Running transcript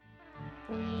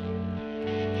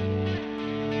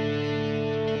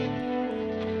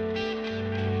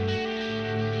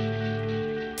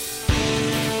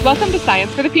Welcome to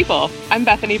Science for the People. I'm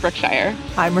Bethany Brookshire.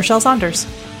 I'm Rochelle Saunders.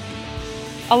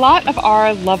 A lot of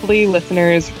our lovely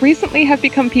listeners recently have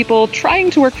become people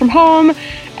trying to work from home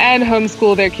and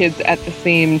homeschool their kids at the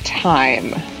same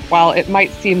time. While it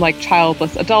might seem like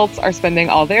childless adults are spending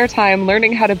all their time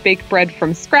learning how to bake bread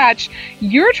from scratch,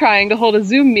 you're trying to hold a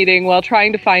Zoom meeting while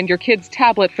trying to find your kid's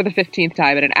tablet for the 15th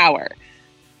time in an hour.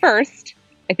 First,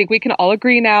 I think we can all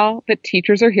agree now that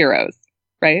teachers are heroes,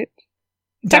 right?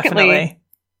 Definitely. Secondly,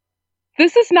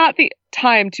 this is not the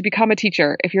time to become a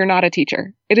teacher if you're not a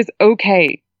teacher. It is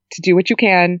okay to do what you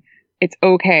can. It's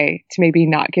okay to maybe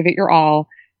not give it your all.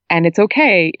 And it's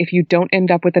okay if you don't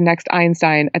end up with the next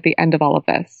Einstein at the end of all of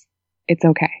this. It's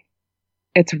okay.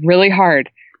 It's really hard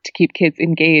to keep kids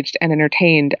engaged and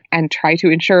entertained and try to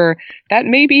ensure that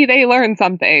maybe they learn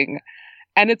something.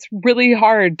 And it's really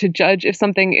hard to judge if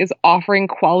something is offering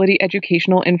quality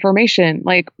educational information.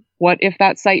 Like, what if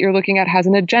that site you're looking at has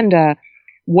an agenda?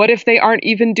 What if they aren't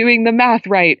even doing the math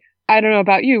right? I don't know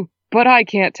about you, but I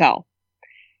can't tell.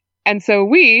 And so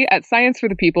we at Science for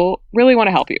the People really want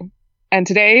to help you. And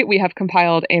today we have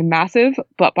compiled a massive,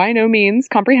 but by no means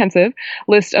comprehensive,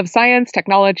 list of science,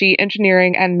 technology,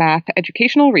 engineering, and math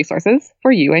educational resources for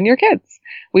you and your kids.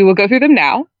 We will go through them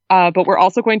now, but we're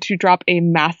also going to drop a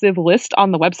massive list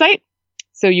on the website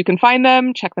so you can find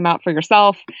them, check them out for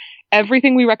yourself.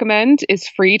 Everything we recommend is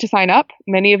free to sign up.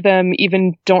 Many of them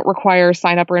even don't require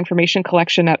sign up or information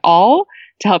collection at all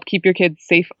to help keep your kids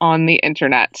safe on the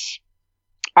internet.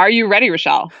 Are you ready,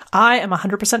 Rochelle? I am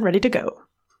 100% ready to go.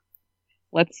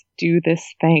 Let's do this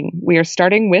thing. We are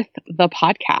starting with the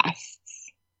podcasts.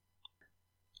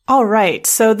 All right.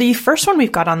 So the first one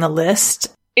we've got on the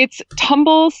list. It's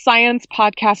Tumble Science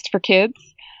Podcast for Kids.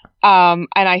 And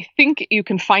I think you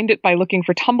can find it by looking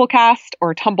for Tumblecast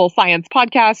or Tumble Science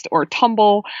Podcast or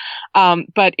Tumble.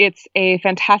 But it's a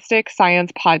fantastic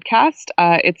science podcast.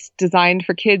 It's designed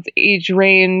for kids age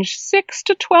range 6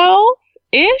 to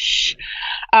 12-ish.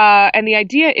 And the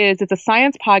idea is it's a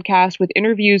science podcast with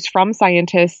interviews from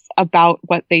scientists about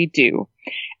what they do.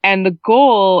 And the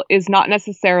goal is not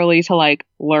necessarily to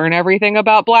learn everything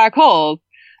about black holes,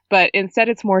 but instead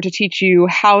it's more to teach you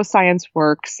how science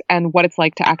works and what it's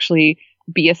like to actually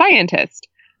be a scientist.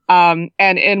 And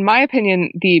in my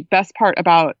opinion, the best part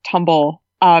about Tumble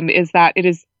is that it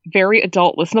is very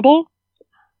adult listenable.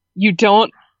 You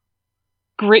don't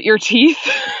grit your teeth.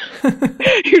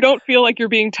 You don't feel like you're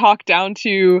being talked down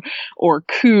to or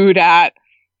cooed at,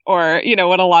 or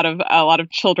what a lot of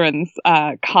children's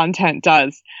content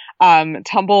does.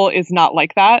 Tumble is not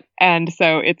like that, and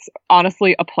so it's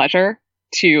honestly a pleasure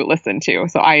to listen to.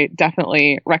 So I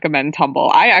definitely recommend Tumble.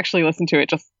 I actually listen to it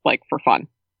just for fun.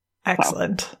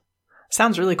 Excellent. So.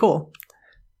 Sounds really cool.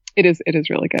 It is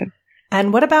really good.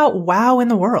 And what about Wow in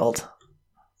the World?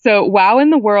 So Wow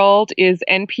in the World is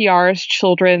NPR's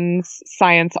children's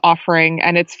science offering,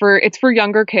 and it's for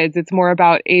younger kids. It's more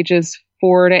about ages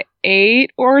 4 to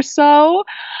 8 or so.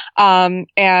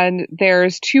 And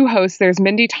there's two hosts. There's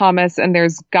Mindy Thomas and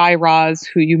there's Guy Raz,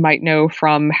 who you might know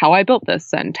from How I Built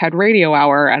This and TED Radio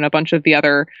Hour and a bunch of the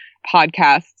other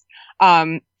podcasts.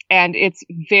 And it's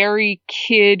very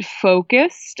kid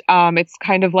focused. It's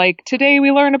kind of like Today We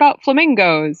Learn About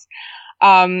Flamingos.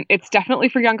 It's definitely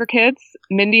for younger kids.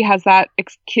 Mindy has that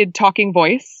kid talking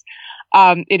voice.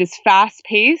 It is fast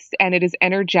paced and it is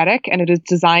energetic and it is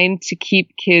designed to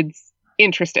keep kids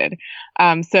interested.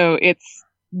 So it's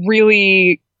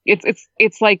really,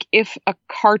 it's like if a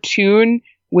cartoon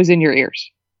was in your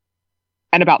ears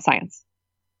and about science.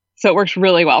 So it works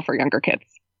really well for younger kids.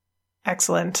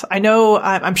 Excellent. I know,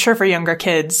 I'm sure for younger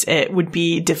kids, it would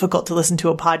be difficult to listen to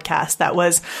a podcast that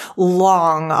was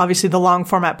long. Obviously, the long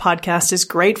format podcast is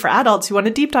great for adults who want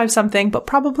to deep dive something, but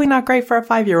probably not great for a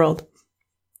 5-year-old.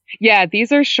 Yeah,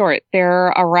 these are short. They're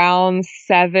around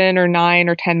 7 or 9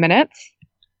 or 10 minutes.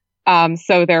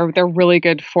 So they're really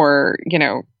good for,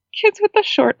 kids with a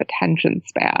short attention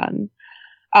span.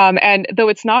 And though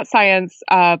it's not science,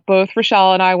 both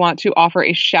Rochelle and I want to offer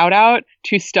a shout out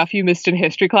to Stuff You Missed in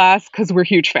History Class because we're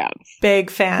huge fans. Big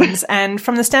fans. And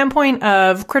from the standpoint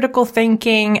of critical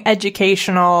thinking,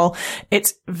 educational,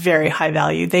 it's very high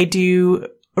value. They do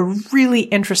really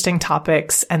interesting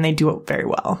topics and they do it very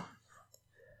well.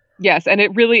 Yes, and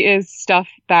it really is stuff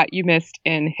that you missed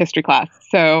in history class.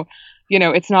 So,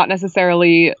 it's not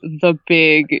necessarily the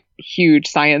big, huge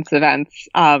science events,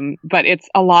 but it's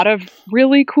a lot of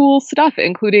really cool stuff,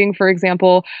 including, for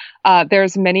example,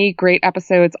 there's many great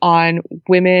episodes on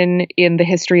women in the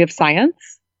history of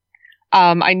science.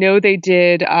 I know they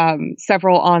did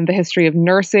several on the history of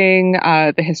nursing,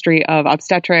 the history of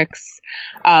obstetrics,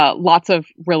 lots of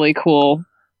really cool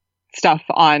stuff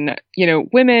on,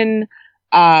 women,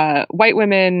 white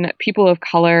women, people of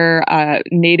color,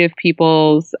 native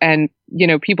peoples, and,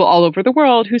 people all over the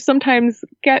world who sometimes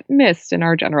get missed in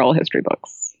our general history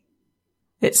books.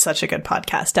 It's such a good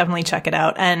podcast. Definitely check it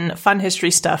out. And fun history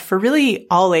stuff for really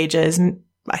all ages.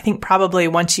 I think probably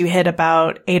once you hit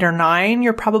about 8 or 9,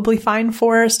 you're probably fine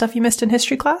for stuff you missed in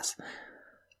history class.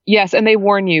 Yes, and they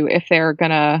warn you if they're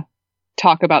going to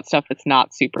talk about stuff that's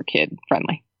not super kid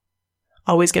friendly.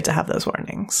 Always good to have those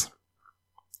warnings.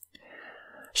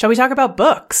 Shall we talk about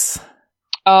books?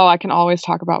 Oh, I can always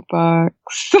talk about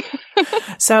books.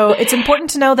 So it's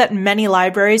important to know that many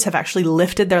libraries have actually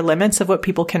lifted their limits of what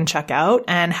people can check out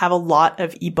and have a lot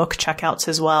of ebook checkouts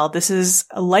as well. This is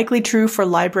likely true for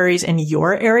libraries in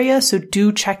your area, so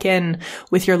do check in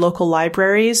with your local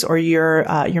libraries or your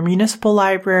municipal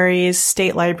libraries,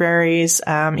 state libraries,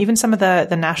 even some of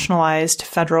the nationalized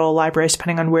federal libraries,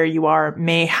 depending on where you are,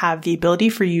 may have the ability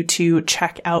for you to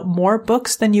check out more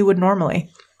books than you would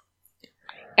normally.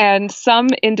 And some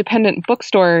independent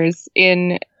bookstores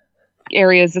in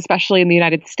areas, especially in the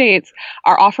United States,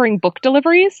 are offering book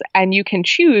deliveries, and you can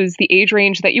choose the age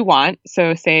range that you want.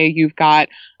 So say you've got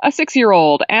a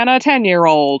 6-year-old and a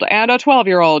 10-year-old and a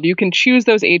 12-year-old. You can choose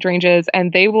those age ranges,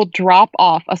 and they will drop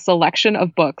off a selection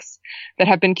of books that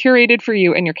have been curated for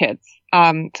you and your kids.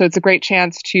 So it's a great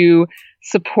chance to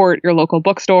support your local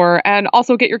bookstore and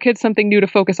also get your kids something new to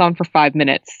focus on for 5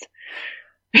 minutes.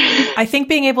 I think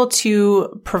being able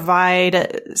to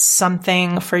provide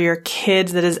something for your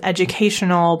kids that is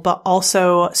educational, but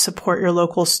also support your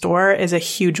local store is a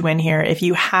huge win here. If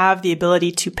you have the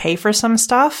ability to pay for some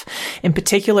stuff, in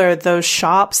particular, those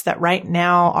shops that right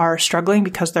now are struggling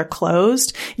because they're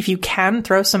closed, if you can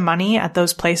throw some money at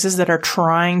those places that are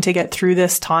trying to get through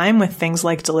this time with things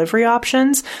like delivery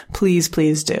options, please,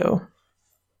 please do.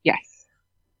 Yes.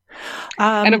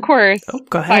 And of course,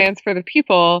 Science for the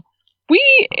People.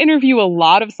 We interview a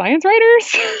lot of science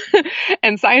writers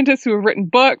and scientists who have written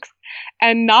books,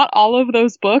 and not all of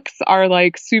those books are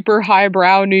like super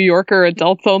highbrow New Yorker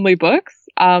adults only books.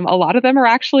 A lot of them are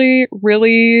actually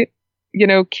really,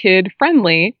 kid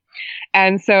friendly.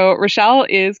 And so Rochelle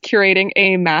is curating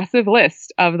a massive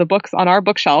list of the books on our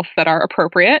bookshelf that are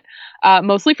appropriate,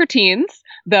 mostly for teens,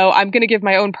 though I'm going to give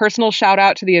my own personal shout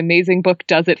out to the amazing book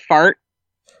Does It Fart?,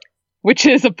 which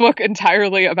is a book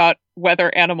entirely about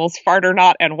whether animals fart or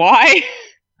not and why.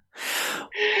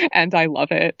 And I love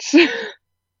it.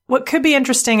 What could be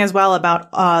interesting as well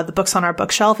about the books on our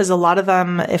bookshelf is a lot of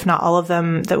them, if not all of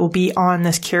them, that will be on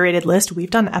this curated list we've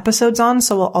done episodes on.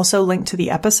 So we'll also link to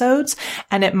the episodes,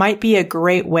 and it might be a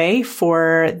great way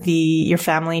for your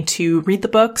family to read the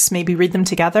books, maybe read them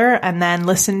together, and then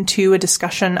listen to a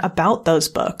discussion about those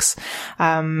books.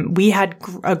 We had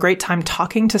a great time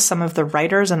talking to some of the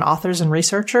writers and authors and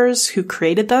researchers who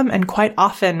created them, and quite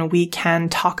often we can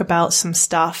talk about some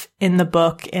stuff in the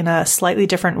book in a slightly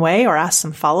different way or ask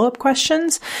some follow-up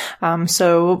questions.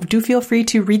 So do feel free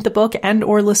to read the book and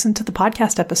or listen to the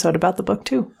podcast episode about the book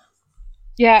too.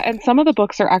 Yeah, and some of the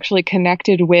books are actually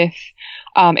connected with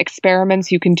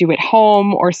experiments you can do at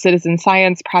home or citizen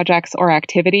science projects or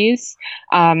activities.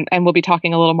 And we'll be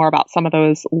talking a little more about some of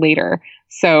those later.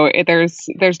 So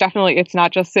there's definitely, it's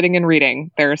not just sitting and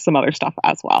reading. There's some other stuff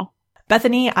as well.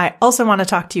 Bethany, I also want to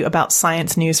talk to you about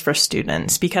science news for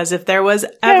students, because if there was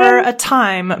ever a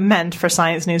time meant for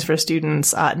science news for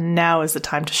students, now is the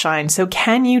time to shine. So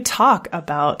can you talk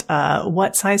about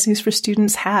what Science News for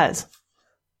Students has?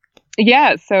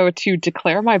 Yeah, so to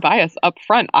declare my bias up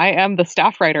front, I am the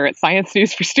staff writer at Science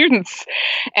News for Students,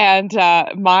 and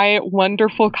my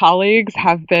wonderful colleagues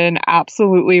have been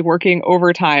absolutely working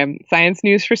overtime. Science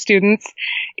News for Students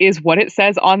is what it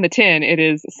says on the tin. It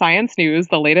is science news,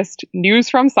 the latest news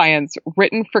from science,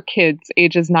 written for kids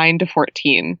ages 9 to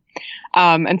 14.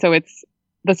 And so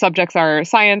the subjects are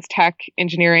science, tech,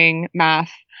 engineering,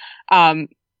 math,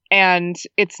 and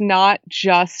it's not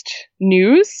just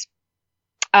news.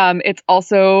 It's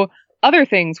also other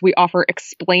things. We offer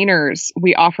explainers.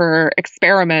 We offer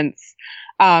experiments.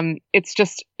 It's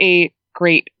just a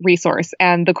great resource.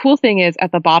 And the cool thing is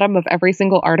at the bottom of every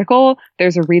single article,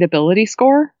 there's a readability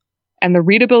score. And the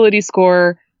readability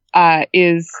score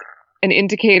is an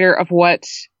indicator of what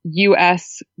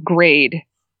US grade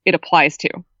it applies to.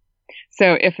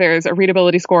 So if there's a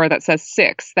readability score that says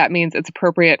 6, that means it's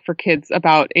appropriate for kids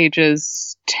about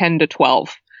ages 10 to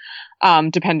 12.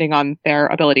 Depending on their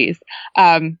abilities.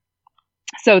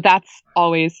 So that's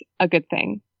always a good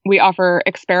thing. We offer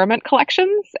experiment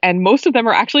collections, and most of them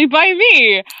are actually by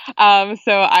me.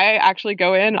 So I actually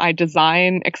go in, I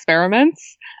design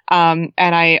experiments, and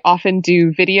I often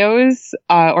do videos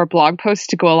or blog posts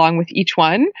to go along with each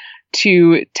one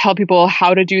to tell people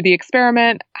how to do the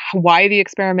experiment, why the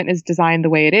experiment is designed the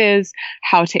way it is,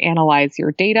 how to analyze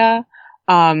your data.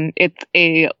 It's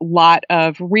a lot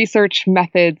of research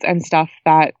methods and stuff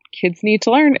that kids need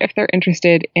to learn if they're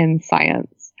interested in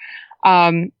science.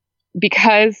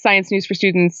 Because Science News for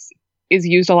Students is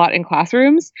used a lot in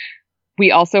classrooms,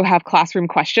 we also have classroom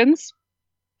questions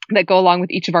that go along with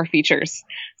each of our features.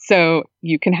 So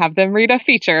you can have them read a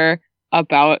feature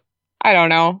about, I don't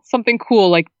know, something cool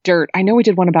like dirt. I know we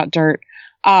did one about dirt,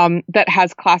 that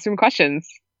has classroom questions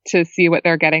to see what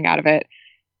they're getting out of it.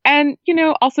 And,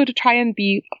 also to try and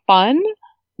be fun,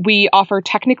 we offer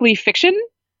Technically Fiction,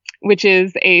 which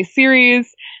is a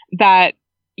series that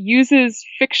uses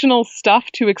fictional stuff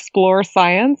to explore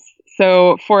science.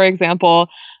 So, for example,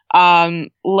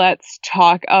 let's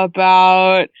talk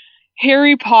about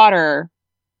Harry Potter,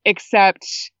 except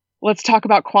let's talk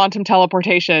about quantum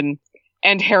teleportation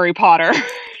and Harry Potter.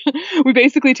 We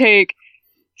basically take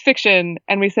fiction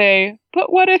and we say,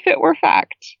 but what if it were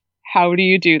fact? How do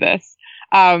you do this?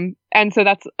 And so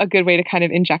that's a good way to kind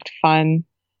of inject fun.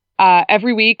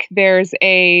 Every week there's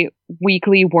a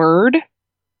weekly word.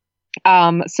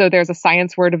 So there's a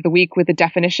science word of the week with a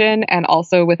definition and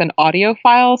also with an audio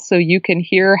file so you can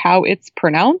hear how it's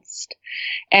pronounced.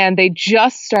 And they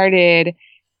just started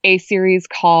a series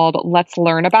called Let's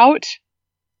Learn About,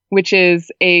 which is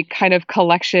a kind of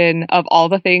collection of all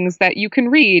the things that you can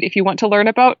read if you want to learn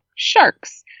about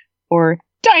sharks or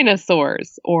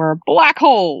dinosaurs or black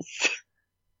holes,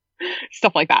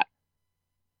 stuff like that.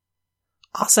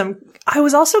 Awesome. I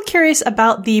was also curious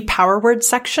about the power word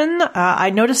section. I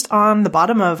noticed on the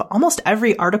bottom of almost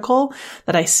every article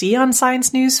that I see on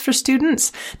Science News for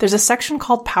Students, there's a section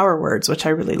called power words, which I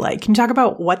really like. Can you talk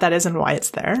about what that is and why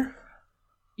it's there?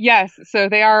 Yes. So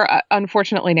they are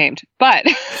unfortunately named, but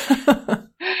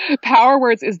power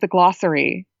words is the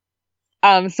glossary.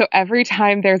 So every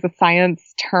time there's a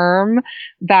science term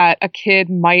that a kid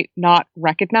might not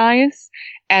recognize,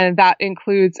 and that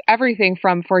includes everything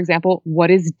from, for example,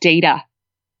 what is data?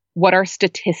 What are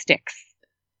statistics?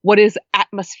 What is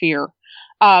atmosphere?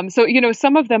 So,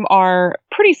 some of them are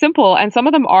pretty simple and some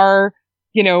of them are,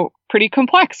 pretty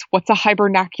complex. What's a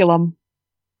hibernaculum?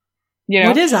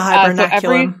 What is a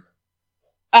hibernaculum?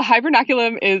 A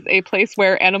hibernaculum is a place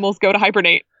where animals go to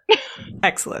hibernate.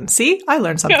 Excellent. See, I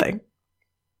learned something.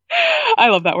 I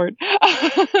love that word.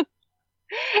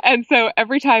 And so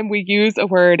every time we use a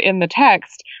word in the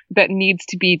text that needs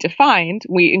to be defined,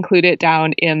 we include it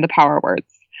down in the power words,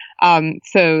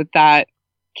 so that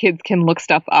kids can look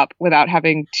stuff up without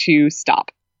having to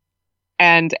stop.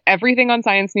 And everything on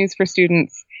Science News for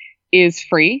Students is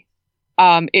free.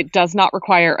 It does not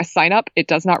require a sign up. It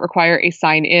does not require a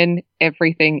sign in.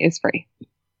 Everything is free.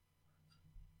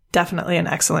 Definitely an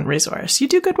excellent resource. You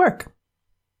do good work.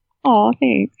 Oh,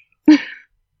 thanks.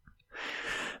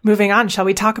 Moving on, shall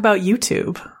we talk about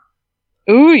YouTube?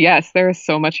 Ooh, yes, there is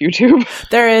so much YouTube.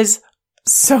 There is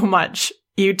so much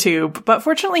YouTube. But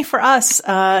fortunately for us,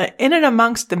 in and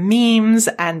amongst the memes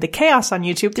and the chaos on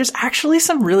YouTube, there's actually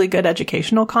some really good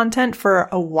educational content for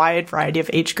a wide variety of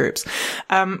age groups.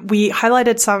 We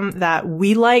highlighted some that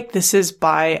we like. This is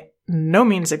by no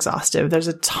means exhaustive. There's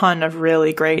a ton of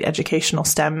really great educational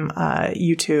STEM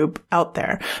YouTube out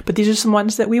there, but these are some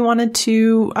ones that we wanted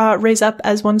to raise up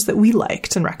as ones that we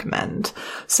liked and recommend.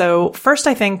 So first,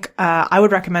 I think I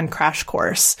would recommend Crash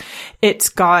Course. It's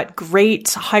got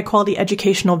great high quality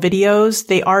educational videos.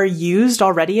 They are used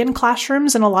already in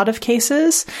classrooms in a lot of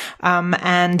cases,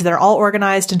 and they're all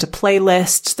organized into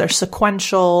playlists. They're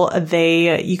sequential.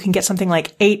 You can get something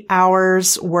like 8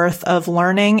 hours worth of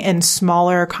learning in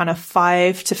smaller kind of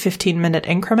 5 to 15 minute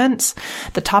increments.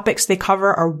 The topics they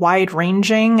cover are wide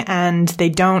ranging and they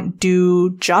don't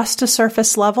do just a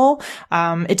surface level.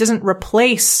 It doesn't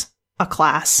replace a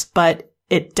class, but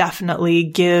it definitely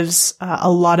gives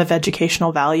a lot of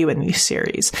educational value in these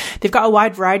series. They've got a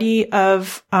wide variety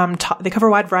of, they cover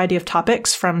a wide variety of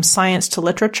topics from science to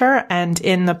literature. And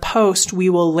in the post, we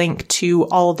will link to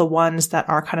all of the ones that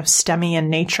are kind of STEMmy in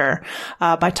nature,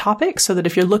 by topic, so that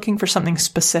if you're looking for something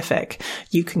specific,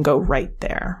 you can go right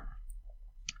there.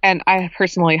 And I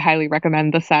personally highly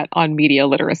recommend the set on media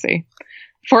literacy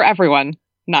for everyone.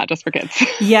 Not just for kids.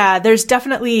 Yeah, there's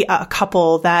definitely a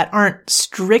couple that aren't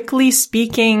strictly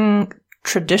speaking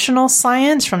traditional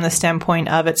science from the standpoint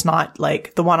of it's not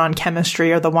like the one on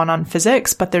chemistry or the one on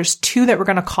physics, but there's two that we're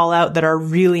going to call out that are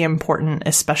really important,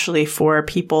 especially for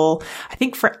people, I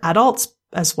think for adults,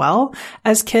 as well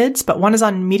as kids, but one is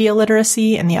on media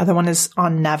literacy and the other one is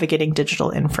on navigating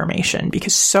digital information,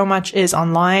 because so much is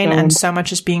online and so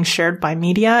much is being shared by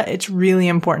media. It's really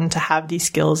important to have these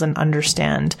skills and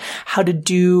understand how to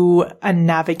do and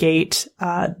navigate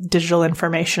digital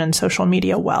information and social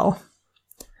media well.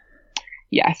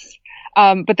 Yes.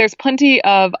 But there's plenty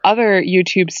of other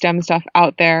YouTube STEM stuff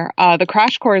out there. The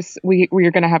Crash Course,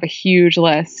 we're going to have a huge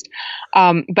list.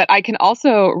 But I can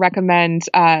also recommend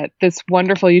this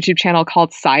wonderful YouTube channel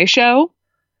called SciShow.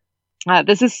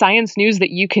 This is science news that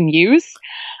you can use.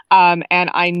 And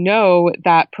I know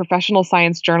that professional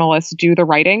science journalists do the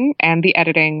writing and the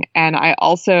editing, and I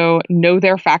also know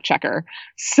their fact checker.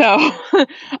 So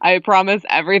I promise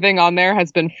everything on there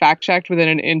has been fact checked within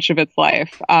an inch of its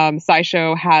life.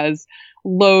 SciShow has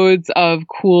loads of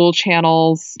cool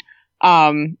channels,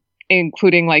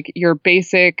 including like your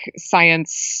basic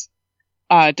science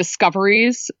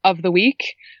discoveries of the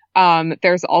week.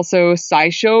 There's also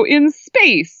SciShow in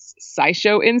space,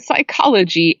 SciShow in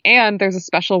psychology, and there's a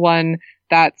special one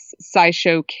that's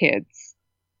SciShow Kids.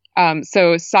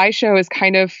 So SciShow is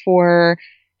kind of for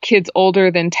kids older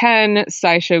than 10.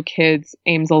 SciShow Kids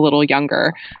aims a little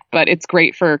younger, but it's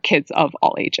great for kids of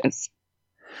all ages.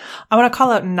 I want to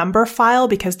call out Numberphile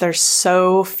because there's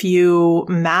so few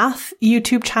math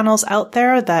YouTube channels out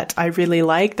there that I really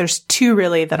like. There's two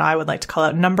really that I would like to call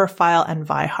out, Numberphile and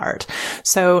ViHeart.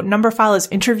 So Numberphile is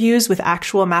interviews with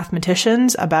actual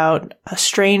mathematicians about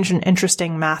strange and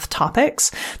interesting math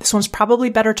topics. This one's probably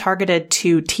better targeted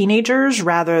to teenagers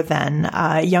rather than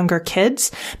younger kids,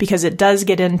 because it does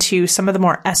get into some of the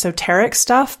more esoteric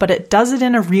stuff, but it does it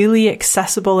in a really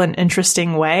accessible and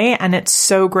interesting way. And it's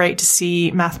so great to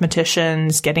see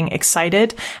mathematicians getting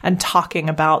excited and talking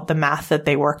about the math that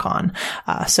they work on.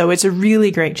 So it's a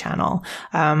really great channel.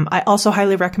 I also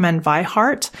highly recommend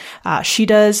ViHeart. She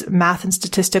does math and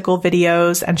statistical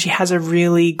videos, and she has a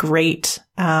really great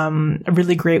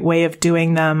way of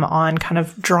doing them on kind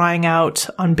of drawing out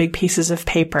on big pieces of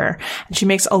paper. And she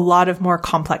makes a lot of more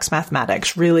complex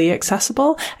mathematics really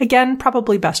accessible. Again,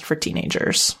 probably best for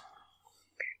teenagers.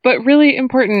 But really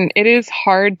important, it is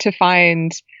hard to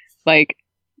find like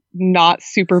not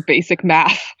super basic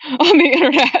math on the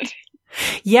internet.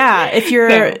 Yeah, if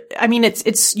you're, I mean,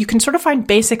 you can sort of find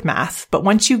basic math, but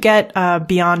once you get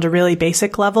beyond a really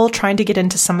basic level, trying to get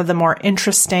into some of the more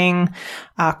interesting,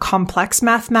 complex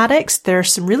mathematics,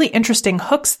 there's some really interesting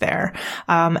hooks there.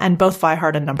 And both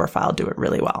ViHeart and Numberphile do it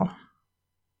really well.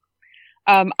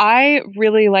 I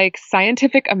really like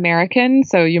Scientific American.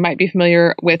 So you might be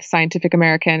familiar with Scientific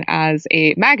American as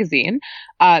a magazine.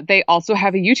 They also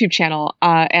have a YouTube channel,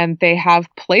 and they have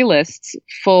playlists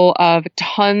full of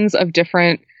tons of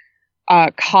different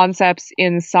concepts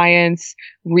in science,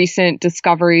 recent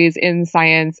discoveries in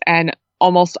science, and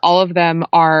almost all of them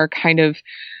are kind of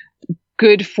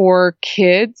good for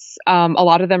kids. A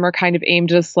lot of them are kind of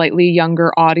aimed at a slightly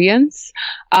younger audience.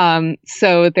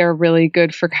 So they're really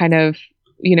good for kind of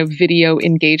video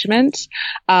engagement.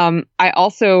 I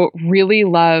also really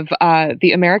love,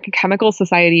 the American Chemical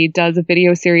Society does a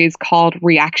video series called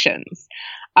Reactions.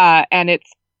 And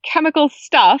it's chemical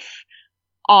stuff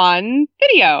on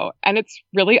video, and it's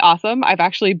really awesome. I've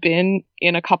actually been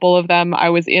in a couple of them. I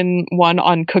was in one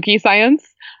on cookie science,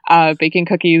 baking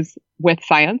cookies with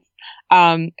science.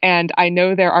 And I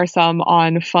know there are some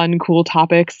on fun, cool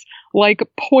topics like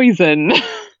poison.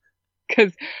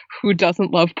 Because who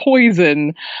doesn't love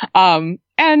poison?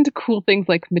 And cool things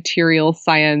like material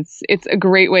science. It's a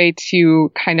great way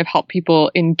to kind of help people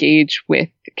engage with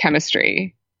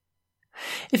chemistry.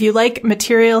 If you like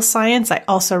material science, I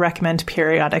also recommend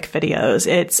Periodic Videos.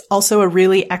 It's also a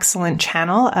really excellent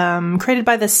channel, created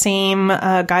by the same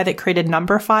guy that created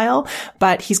Numberphile,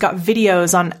 but he's got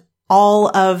videos on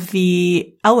all of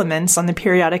the elements on the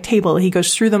periodic table. He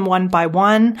goes through them one by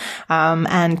one,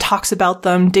 and talks about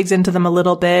them, digs into them a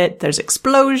little bit. There's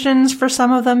explosions for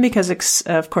some of them because,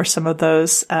 of course, some of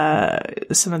those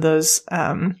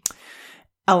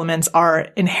elements are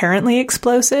inherently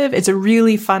explosive. It's a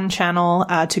really fun channel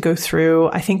to go through.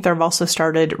 I think they've also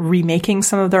started remaking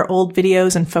some of their old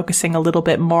videos and focusing a little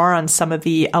bit more on some of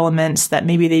the elements that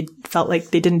maybe they felt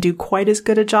like they didn't do quite as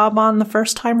good a job on the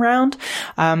first time round.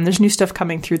 There's new stuff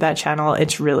coming through that channel.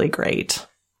 It's really great.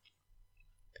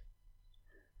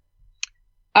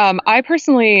 I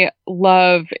personally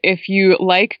love, if you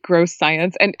like gross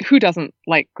science, and who doesn't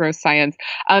like gross science?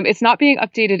 It's not being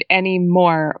updated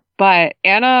anymore, but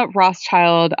Anna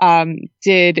Rothschild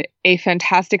did a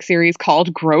fantastic series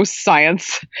called Gross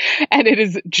Science, and it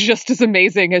is just as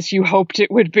amazing as you hoped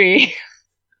it would be.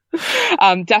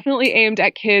 Definitely aimed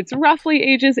at kids roughly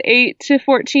ages 8 to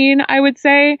 14, I would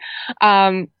say.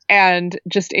 and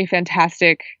just a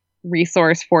fantastic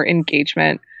resource for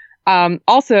engagement.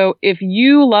 Also, if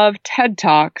you love TED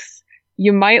Talks,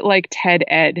 you might like TED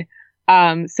Ed.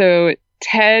 So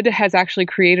TED has actually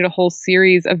created a whole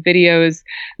series of videos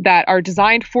that are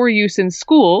designed for use in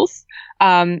schools.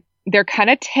 They're kind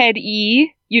of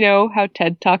TED-y, you know how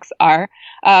TED Talks are.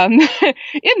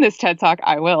 In this TED Talk,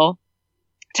 I will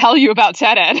tell you about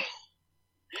TED Ed.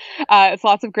 It's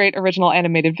lots of great original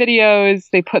animated videos.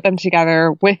 They put them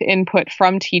together with input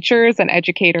from teachers and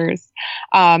educators,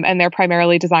 and they're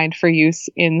primarily designed for use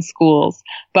in schools.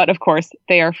 But of course,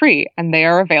 they are free and they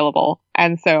are available.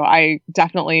 And so I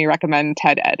definitely recommend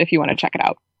TED Ed if you want to check it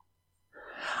out.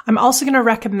 I'm also going to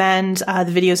recommend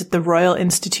the videos at the Royal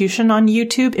Institution on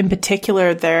YouTube. In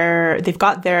particular, they've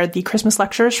got the Christmas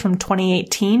lectures from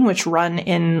 2018, which run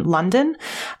in London.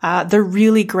 They're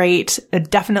really great,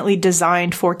 definitely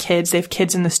designed for kids. They have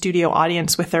kids in the studio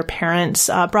audience with their parents,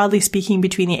 broadly speaking,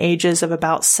 between the ages of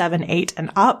about 7, 8,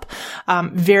 and up.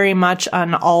 Very much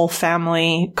an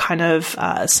all-family kind of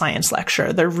science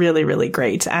lecture. They're really, really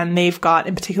great. And they've got,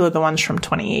 in particular, the ones from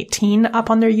 2018 up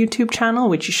on their YouTube channel,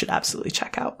 which you should absolutely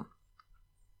check out.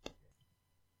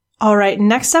 All right.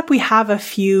 Next up, we have a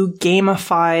few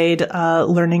gamified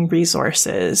learning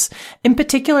resources. In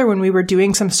particular, when we were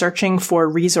doing some searching for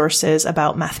resources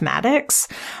about mathematics,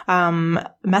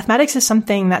 mathematics is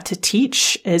something that to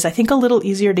teach is, I think, a little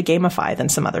easier to gamify than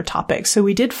some other topics. So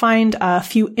we did find a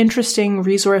few interesting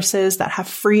resources that have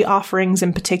free offerings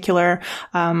in particular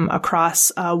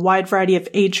across a wide variety of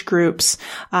age groups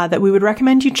that we would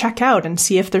recommend you check out and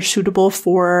see if they're suitable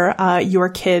for your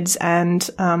kids and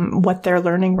what they're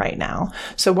learning right now.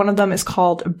 So one of them is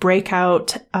called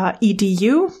Breakout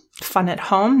EDU, Fun at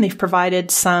Home. They've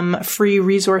provided some free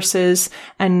resources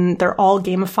and they're all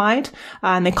gamified,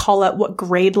 and they call out what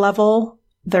grade level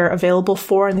they're available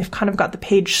for. And they've kind of got the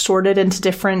page sorted into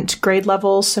different grade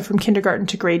levels. So from kindergarten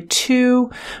to grade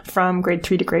 2, from grade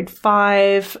 3 to grade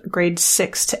 5, grade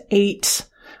 6 to 8,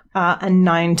 and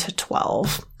 9 to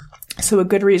 12. So a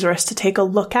good resource to take a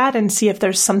look at and see if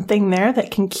there's something there that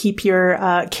can keep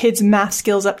your kids' math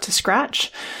skills up to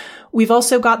scratch. We've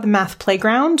also got the Math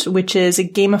Playground, which is a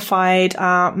gamified,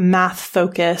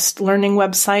 math-focused learning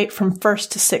website from 1st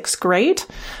to 6th grade.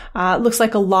 It looks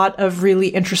like a lot of really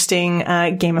interesting,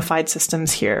 gamified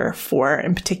systems here for,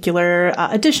 in particular,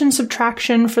 addition,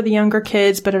 subtraction for the younger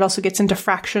kids, but it also gets into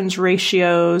fractions,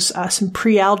 ratios, some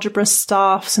pre-algebra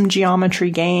stuff, some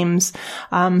geometry games,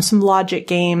 some logic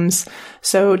games.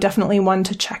 So definitely one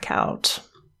to check out.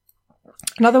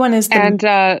 Another one is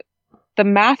the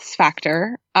Maths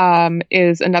Factor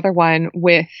is another one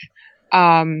with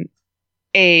I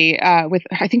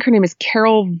think her name is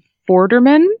Carol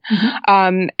Vorderman,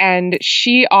 and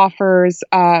she offers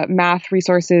math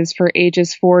resources for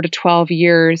ages 4 to 12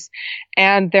 years,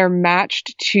 and they're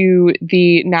matched to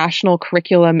the national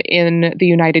curriculum in the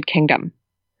United Kingdom.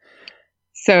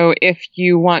 So if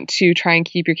you want to try and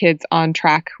keep your kids on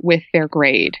track with their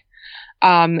grade.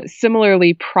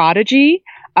 Similarly, Prodigy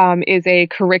is a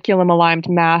curriculum-aligned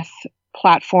math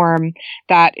platform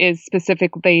that is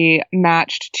specifically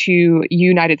matched to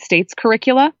United States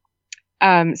curricula.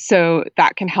 So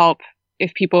that can help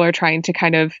if people are trying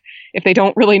to if they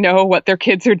don't really know what their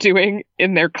kids are doing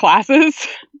in their classes.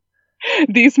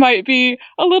 These might be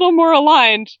a little more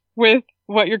aligned with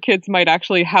what your kids might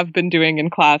actually have been doing in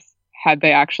class had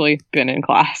they actually been in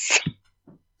class.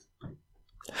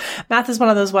 Math is one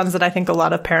of those ones that I think a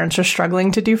lot of parents are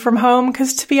struggling to do from home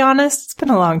because, to be honest, it's been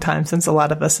a long time since a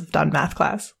lot of us have done math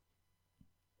class.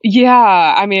 Yeah,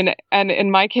 I mean, and in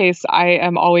my case, I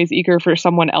am always eager for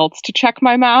someone else to check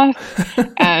my math,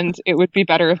 and it would be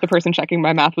better if the person checking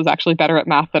my math was actually better at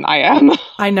math than I am.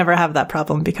 I never have that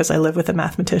problem because I live with a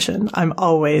mathematician. I'm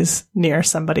always near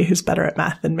somebody who's better at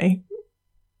math than me.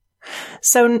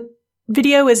 So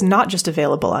video is not just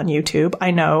available on YouTube.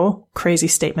 I know, crazy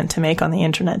statement to make on the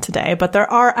internet today, but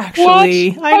there are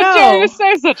actually, what? How dare you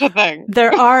say such a thing?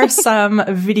 There are some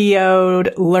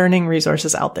videoed learning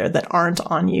resources out there that aren't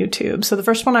on YouTube. So the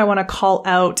first one I want to call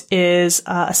out is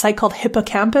a site called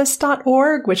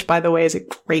hippocampus.org, which, by the way, is a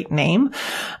great name.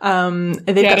 They've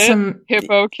got some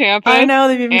hippocampus. I know,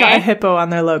 they've even got a hippo on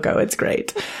their logo. It's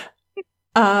great.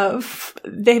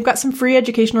 They've got some free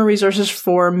educational resources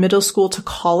for middle school to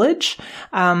college,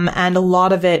 and a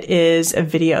lot of it is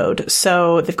videoed.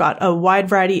 So they've got a wide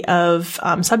variety of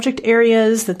subject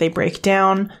areas that they break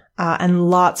down, and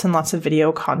lots of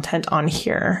video content on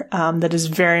here that is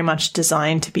very much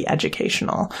designed to be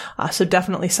educational. So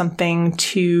definitely something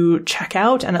to check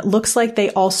out. And it looks like they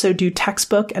also do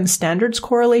textbook and standards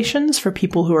correlations for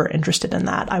people who are interested in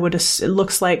that. It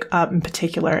looks like in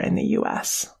particular in the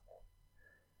US.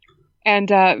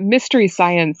 And Mystery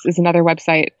Science is another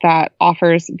website that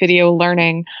offers video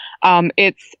learning.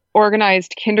 It's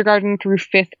organized kindergarten through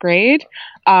 5th grade.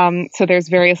 So there's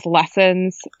various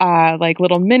lessons, like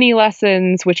little mini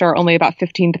lessons, which are only about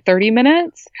 15 to 30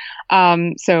 minutes.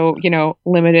 So,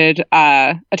 limited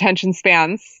attention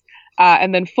spans.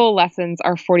 And then full lessons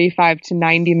are 45 to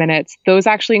 90 minutes. Those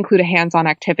actually include a hands-on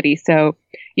activity. So,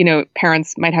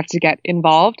 parents might have to get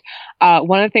involved.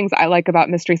 One of the things I like about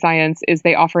Mystery Science is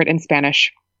they offer it in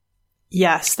Spanish.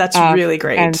 Yes, that's really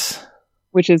great.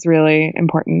 Which is really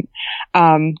important.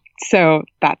 So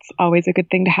that's always a good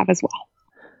thing to have as well.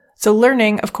 So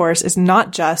learning, of course, is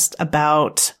not just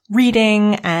about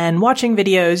reading and watching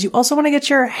videos. You also want to get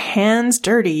your hands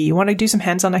dirty. You want to do some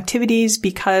hands-on activities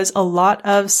because a lot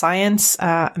of science,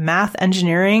 math,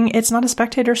 engineering, it's not a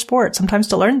spectator sport. Sometimes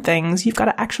to learn things, you've got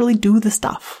to actually do the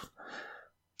stuff.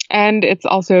 And it's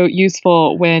also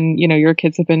useful when, your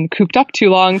kids have been cooped up too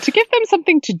long to give them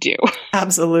something to do.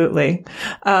 Absolutely.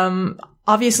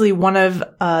 Obviously, one of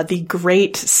the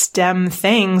great STEM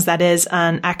things that is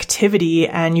an activity,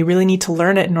 and you really need to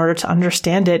learn it in order to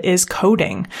understand it, is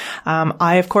coding.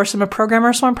 I, of course, am a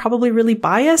programmer, so I'm probably really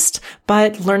biased,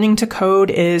 but learning to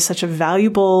code is such a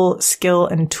valuable skill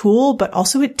and tool, but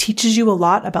also it teaches you a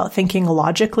lot about thinking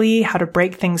logically, how to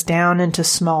break things down into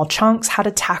small chunks, how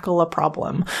to tackle a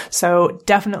problem. So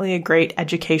definitely a great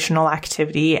educational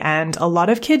activity, and a lot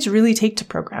of kids really take to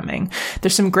programming.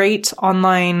 There's some great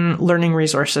online learning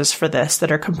resources for this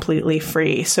that are completely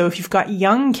free. So if you've got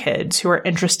young kids who are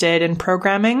interested in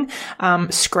programming,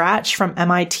 Scratch from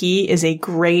MIT is a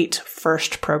great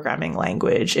first programming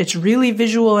language. It's really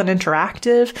visual and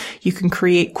interactive. You can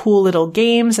create cool little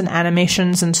games and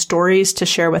animations and stories to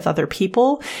share with other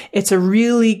people. It's a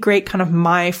really great kind of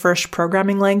my first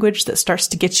programming language that starts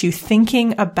to get you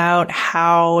thinking about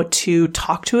how to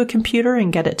talk to a computer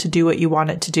and get it to do what you want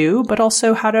it to do, but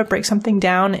also how to break something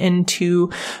down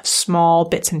into small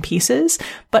bits and pieces.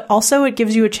 But also it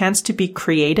gives you a chance to be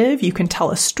creative. You can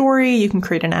tell a story, you can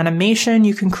create an animation,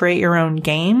 you can create your own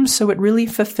game. So it really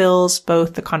fulfills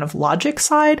both the kind of logic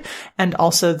side and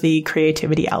also the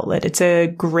creativity outlet. It's a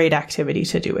great activity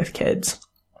to do with kids.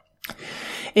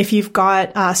 If you've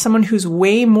got someone who's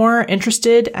way more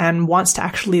interested and wants to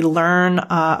actually learn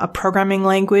a programming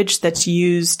language that's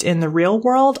used in the real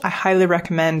world, I highly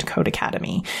recommend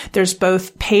Codecademy. There's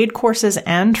both paid courses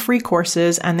and free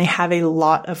courses, and they have a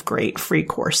lot of great free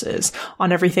courses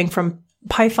on everything from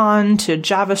Python to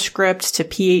JavaScript to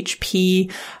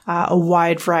PHP, a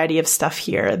wide variety of stuff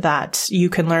here that you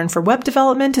can learn for web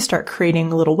development to start creating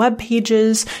little web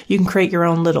pages. You can create your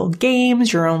own little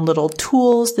games, your own little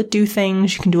tools that do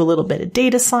things. You can do a little bit of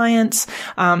data science.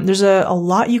 There's a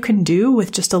lot you can do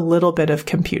with just a little bit of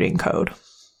computing code.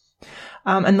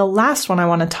 And the last one I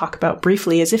want to talk about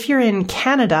briefly is if you're in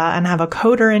Canada and have a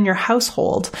coder in your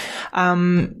household,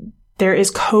 there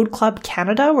is Code Club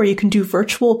Canada, where you can do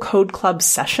virtual Code Club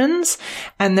sessions,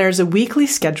 and there's a weekly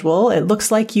schedule. It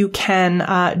looks like you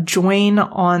can join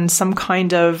on some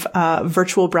kind of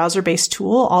virtual browser-based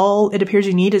tool. All it appears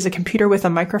you need is a computer with a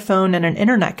microphone and an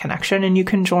internet connection, and you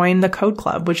can join the Code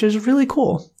Club, which is really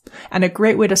cool and a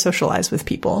great way to socialize with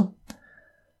people.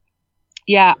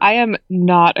 Yeah, I am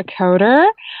not a coder,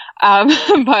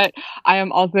 but I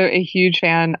am also a huge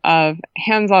fan of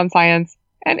hands-on science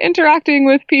and interacting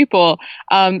with people.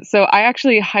 So I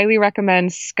actually highly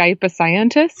recommend Skype a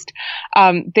Scientist.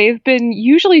 They've been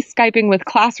usually Skyping with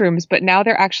classrooms, but now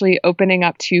they're actually opening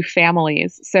up to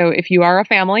families. So if you are a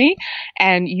family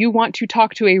and you want to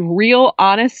talk to a real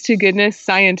honest to goodness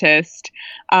scientist,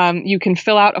 you can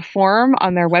fill out a form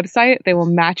on their website. They will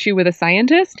match you with a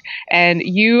scientist, and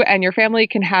you and your family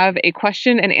can have a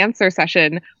question and answer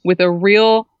session with a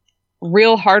real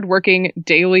hardworking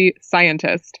daily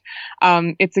scientist.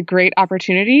 It's a great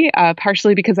opportunity,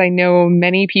 partially because I know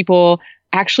many people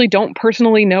actually don't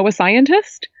personally know a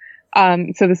scientist.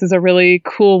 So this is a really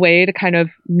cool way to kind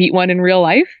of meet one in real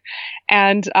life.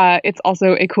 And it's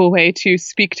also a cool way to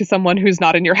speak to someone who's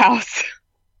not in your house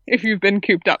if you've been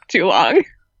cooped up too long.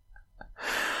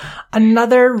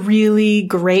 Another really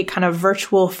great kind of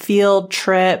virtual field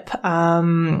trip,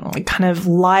 kind of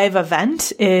live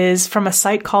event is from a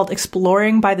site called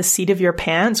Exploring by the Seat of Your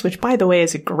Pants, which, by the way,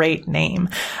 is a great name.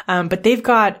 But they've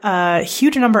got a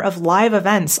huge number of live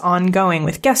events ongoing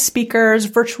with guest speakers,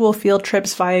 virtual field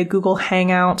trips via Google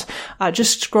Hangout.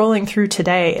 Just scrolling through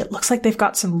today, it looks like they've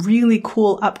got some really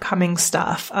cool upcoming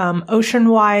stuff.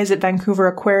 Oceanwise at Vancouver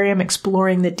Aquarium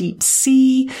exploring the deep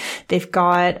sea. They've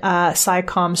got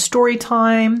SciComm Story story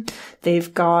time.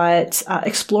 They've got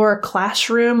Explorer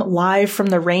Classroom live from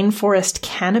the rainforest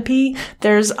canopy.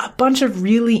 There's a bunch of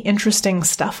really interesting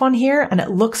stuff on here, and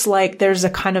it looks like there's a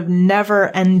kind of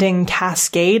never-ending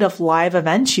cascade of live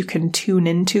events you can tune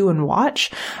into and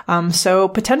watch. So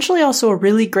potentially also a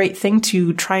really great thing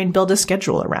to try and build a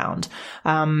schedule around.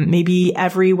 Maybe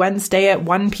every Wednesday at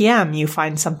 1 p.m. you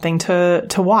find something to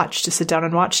watch, to sit down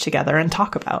and watch together and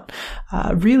talk about.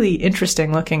 Really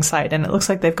interesting looking site, and it looks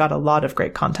like they've got a lot of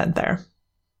great content there.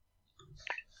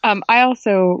 I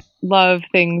also love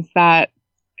things that,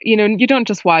 you don't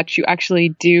just watch, you actually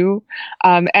do.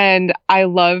 And I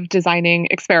love designing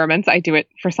experiments. I do it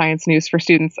for Science News for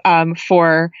students,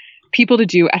 for people to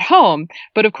do at home.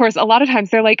 But of course, a lot of times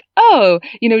they're like, oh,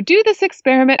 do this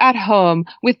experiment at home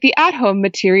with the at-home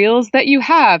materials that you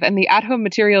have. And the at-home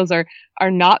materials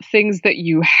are not things that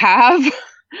you have.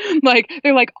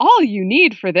 They're like, all you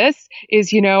need for this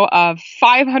is, a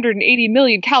 580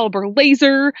 million caliber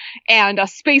laser and a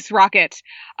space rocket.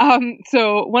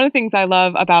 So one of the things I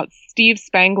love about Steve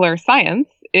Spangler Science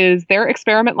is their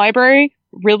experiment library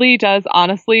really does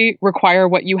honestly require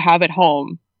what you have at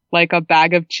home, like a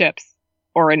bag of chips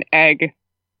or an egg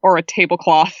or a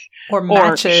tablecloth or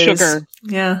matches, or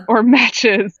sugar, or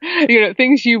matches,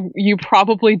 things you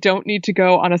probably don't need to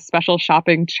go on a special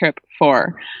shopping trip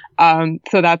for.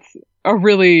 So that's a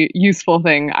really useful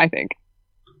thing, I think.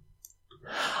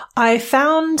 I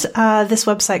found this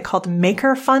website called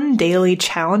Maker Fun Daily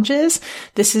Challenges.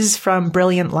 This is from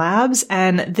Brilliant Labs,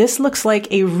 and this looks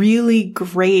like a really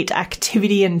great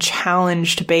activity and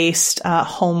challenge-based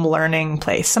home learning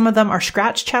place. Some of them are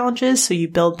Scratch challenges, so you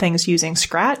build things using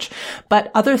Scratch,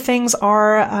 but other things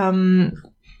are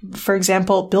for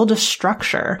example, build a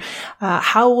structure.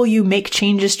 How will you make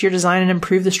changes to your design and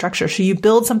improve the structure? So you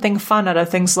build something fun out of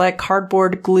things like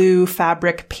cardboard, glue,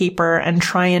 fabric, paper, and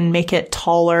try and make it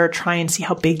taller, try and see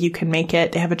how big you can make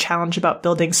it. They have a challenge about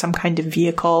building some kind of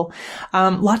vehicle.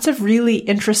 Lots of really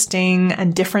interesting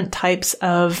and different types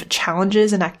of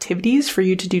challenges and activities for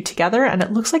you to do together. And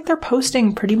it looks like they're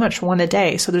posting pretty much one a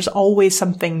day. So there's always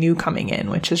something new coming in,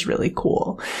 which is really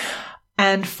cool.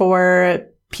 And for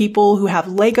people who have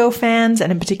Lego fans, and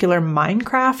in particular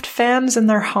Minecraft fans in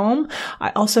their home, I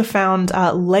also found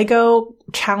Lego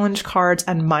challenge cards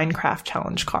and Minecraft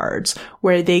challenge cards,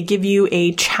 where they give you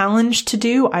a challenge to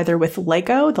do either with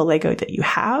Lego, the Lego that you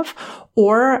have,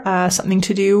 or something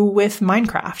to do with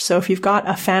Minecraft. So if you've got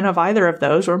a fan of either of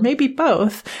those, or maybe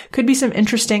both, could be some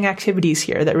interesting activities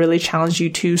here that really challenge you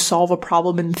to solve a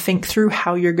problem and think through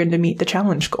how you're going to meet the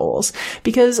challenge goals.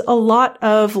 Because a lot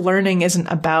of learning isn't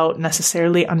about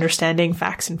necessarily understanding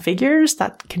facts and figures.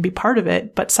 That can be part of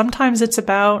it, but sometimes it's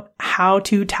about how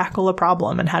to tackle a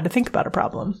problem and how to think about a problem.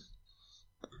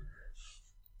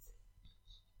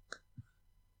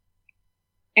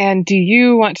 And do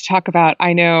you want to talk about,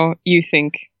 I know you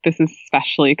think this is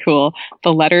especially cool,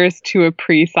 the letters to a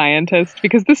pre-scientist,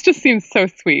 because this just seems so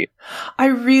sweet. I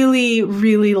really,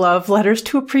 really love letters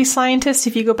to a pre-scientist.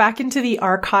 If you go back into the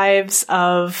archives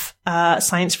of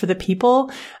Science for the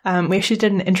People, we actually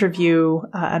did an interview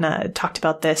and talked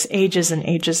about this ages and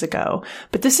ages ago.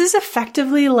 But this is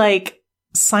effectively like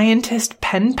scientist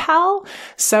pen pal.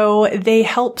 So they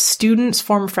help students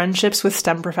form friendships with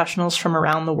STEM professionals from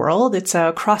around the world. It's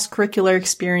a cross-curricular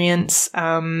experience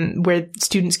where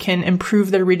students can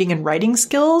improve their reading and writing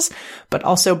skills, but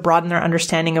also broaden their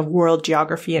understanding of world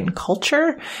geography and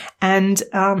culture. And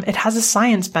it has a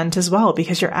science bent as well,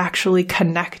 because you're actually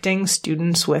connecting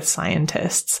students with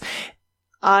scientists.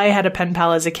 I had a pen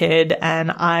pal as a kid,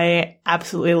 and I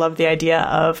absolutely love the idea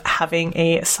of having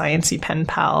a sciencey pen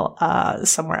pal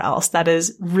somewhere else. That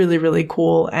is really, really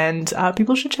cool, and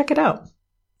people should check it out.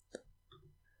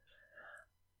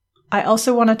 I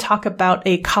also want to talk about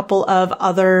a couple of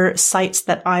other sites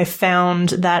that I found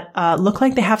that look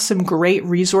like they have some great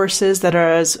resources that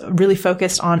are really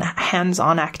focused on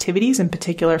hands-on activities, in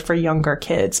particular for younger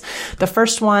kids. The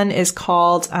first one is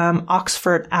called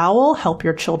Oxford OWL, Help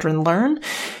Your Children Learn.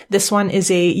 This one is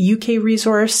a UK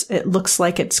resource. It looks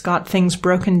like it's got things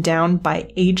broken down by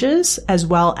ages as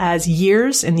well as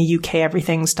years. In the UK,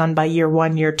 everything's done by year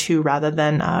 1, year 2, rather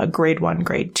than grade 1,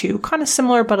 grade 2. Kind of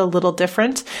similar, but a little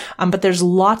different. But there's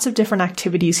lots of different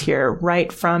activities here,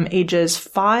 right from ages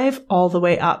 5 all the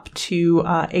way up to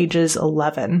ages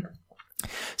 11.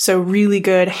 So really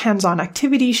good hands-on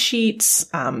activity sheets,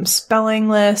 spelling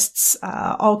lists,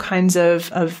 all kinds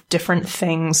of different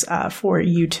things for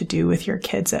you to do with your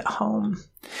kids at home.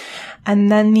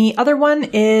 And then the other one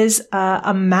is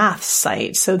a math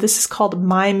site. So this is called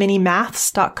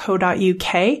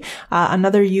myminimaths.co.uk,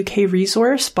 another UK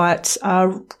resource, but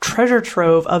a treasure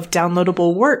trove of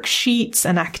downloadable worksheets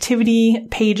and activity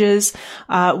pages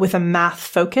with a math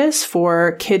focus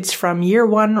for kids from year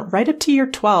 1 right up to year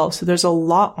 12. So there's a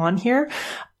lot on here.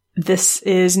 This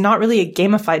is not really a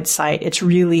gamified site. It's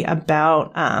really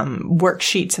about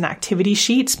worksheets and activity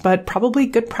sheets, but probably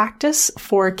good practice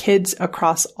for kids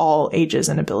across all ages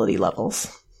and ability levels.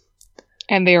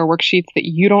 And they are worksheets that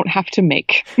you don't have to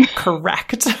make.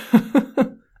 Correct.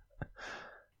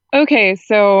 Okay,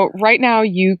 so right now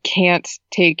you can't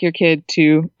take your kid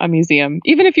to a museum.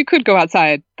 Even if you could go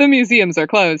outside, the museums are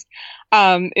closed.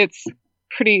 It's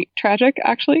pretty tragic,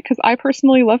 actually, because I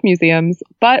personally love museums,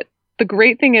 but the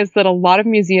great thing is that a lot of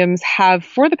museums have,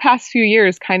 for the past few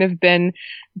years, kind of been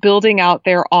building out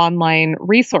their online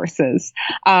resources.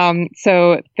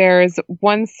 So there's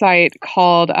one site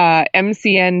called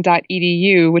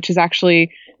mcn.edu, which is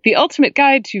actually the ultimate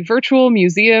guide to virtual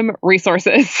museum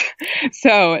resources.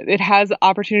 So it has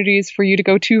opportunities for you to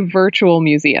go to virtual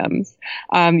museums.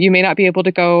 You may not be able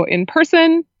to go in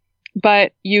person,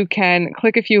 but you can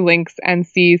click a few links and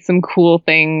see some cool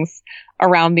things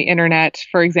around the internet.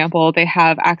 For example, they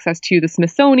have access to the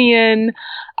Smithsonian.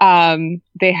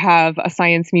 They have a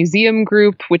science museum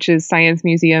group, which is science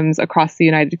museums across the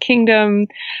United Kingdom.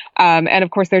 And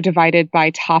of course, they're divided by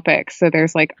topics. So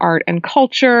there's like art and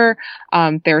culture,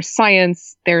 there's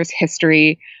science, there's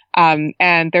history,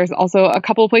 and there's also a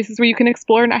couple of places where you can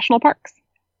explore national parks.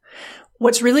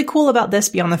 What's really cool about this,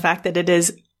 beyond the fact that it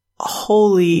is,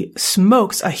 holy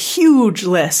smokes, a huge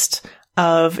list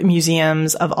of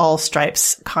museums of all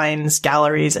stripes, kinds,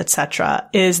 galleries, etc.,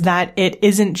 is that it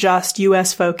isn't just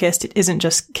US focused, it isn't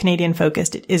just Canadian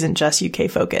focused, it isn't just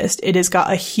UK focused. It has got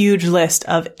a huge list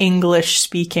of English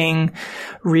speaking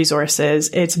resources.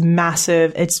 It's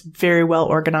massive. It's very well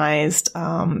organized.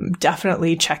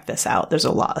 Definitely check this out. There's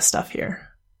a lot of stuff here.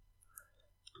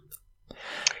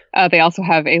 They also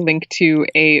have a link to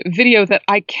a video that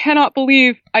I cannot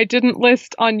believe I didn't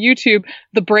list on YouTube,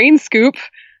 the Brain Scoop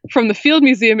from the Field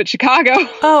Museum at Chicago.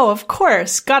 Oh, of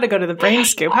course. Got to go to the Brain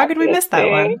Scoop. How could we miss that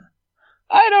one?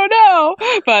 I don't know.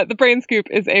 But the Brain Scoop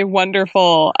is a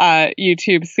wonderful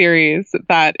YouTube series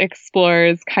that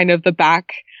explores kind of the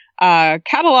back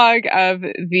catalog of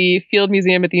the Field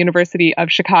Museum at the University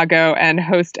of Chicago, and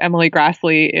host Emily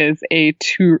Grassley is a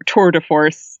tour de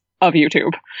force of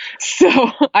YouTube. So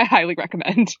I highly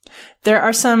recommend. There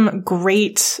are some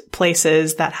great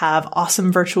places that have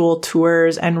awesome virtual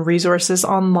tours and resources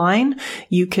online.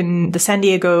 The San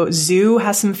Diego Zoo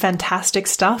has some fantastic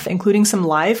stuff, including some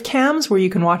live cams where you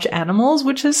can watch animals,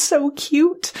 which is so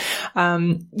cute.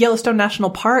 Yellowstone National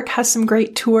Park has some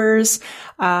great tours.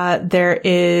 There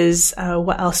is,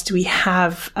 what else do we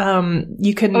have?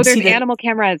 You can see the animal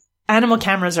cameras. Animal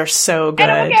cameras are so good.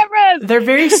 Animal cameras! They're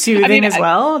very soothing as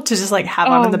well to just like have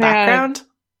on in the background.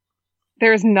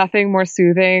 There's nothing more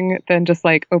soothing than just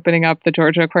like opening up the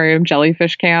Georgia Aquarium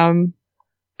jellyfish cam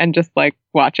and just like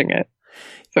watching it.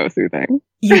 So soothing.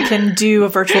 You can do a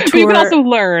virtual tour. You can also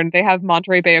learn. They have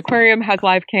Monterey Bay Aquarium has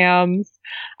live cams.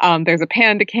 There's a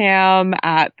panda cam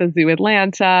at the Zoo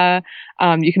Atlanta.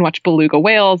 You can watch beluga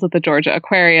whales at the Georgia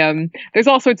Aquarium. There's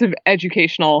all sorts of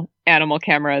educational animal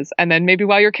cameras. And then maybe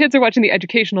while your kids are watching the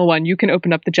educational one, you can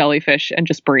open up the jellyfish and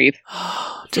just breathe.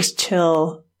 Just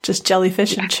chill. Just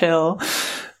jellyfish and chill.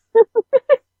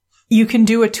 You can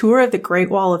do a tour of the Great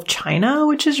Wall of China,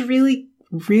 which is really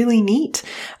neat.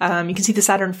 You can see the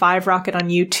Saturn V rocket on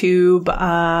YouTube,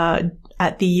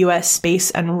 at the U.S.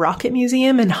 Space and Rocket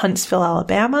Museum in Huntsville,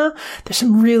 Alabama. There's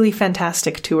some really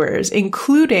fantastic tours,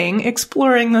 including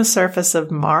exploring the surface of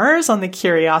Mars on the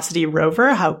Curiosity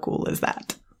rover. How cool is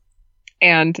that?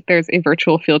 And there's a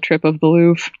virtual field trip of the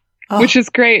Louvre, which is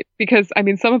great because, I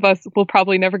mean, some of us will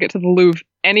probably never get to the Louvre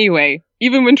anyway,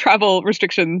 even when travel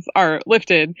restrictions are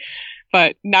lifted.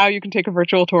 But now you can take a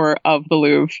virtual tour of the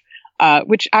Louvre,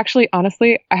 which actually,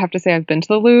 honestly, I have to say I've been to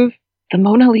the Louvre. The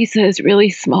Mona Lisa is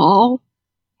really small.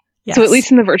 Yes. So at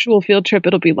least in the virtual field trip,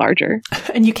 it'll be larger.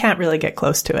 And you can't really get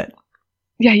close to it.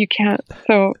 Yeah, you can't.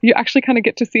 So you actually kind of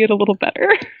get to see it a little better.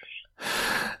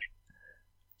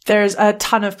 There's a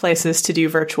ton of places to do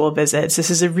virtual visits. This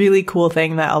is a really cool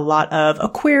thing that a lot of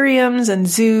aquariums and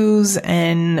zoos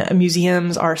and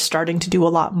museums are starting to do a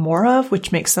lot more of,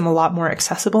 which makes them a lot more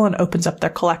accessible and opens up their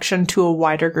collection to a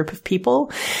wider group of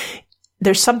people.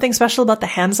 there's something special about the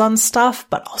hands-on stuff,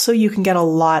 but also you can get a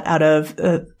lot out of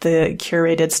the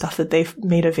curated stuff that they've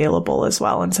made available as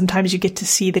well. And sometimes you get to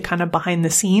see the kind of behind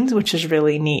the scenes, which is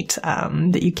really neat,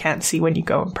 that you can't see when you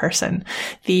go in person.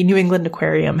 The New England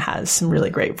Aquarium has some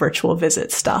really great virtual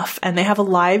visit stuff, and they have a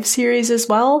live series as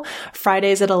well,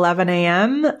 Fridays at 11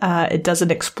 a.m. It does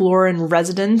an Explore in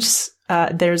Residence.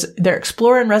 Their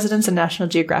Explorer in Residence and National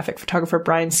Geographic photographer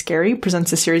Brian Scarry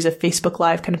presents a series of Facebook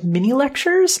Live kind of mini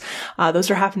lectures.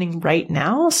 Those are happening right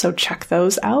now, so check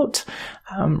those out.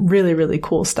 Really, really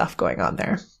cool stuff going on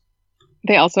there.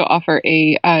 They also offer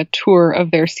a tour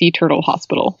of their sea turtle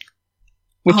hospital,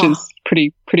 which is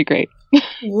pretty great.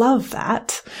 Love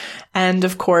that. And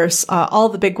of course, all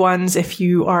the big ones, if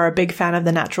you are a big fan of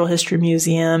the Natural History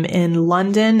Museum in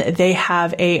London, they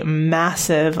have a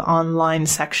massive online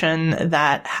section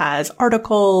that has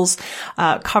articles,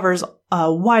 covers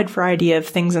a wide variety of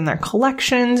things in their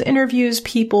collections, interviews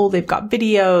people, they've got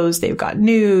videos, they've got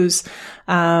news,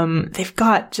 they've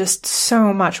got just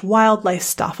so much wildlife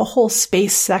stuff, a whole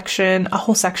space section, a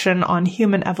whole section on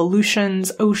human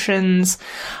evolutions, oceans,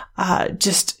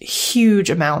 just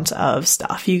huge amount of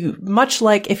stuff. Much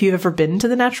like if you've ever been to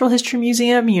the Natural History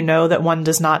Museum, you know that one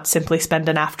does not simply spend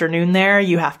an afternoon there.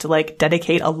 You have to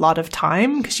dedicate a lot of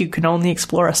time because you can only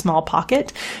explore a small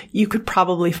pocket. You could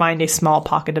probably find a small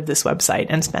pocket of this website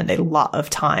and spend a lot of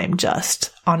time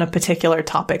just on a particular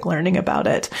topic learning about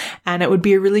it. And it would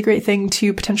be a really great thing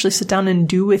to potentially sit down and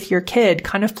do with your kid.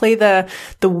 Kind of play the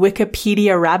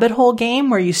Wikipedia rabbit hole game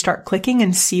where you start clicking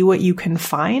and see what you can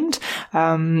find.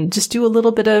 Just do a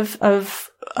little bit of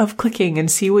clicking and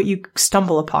see what you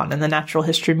stumble upon in the Natural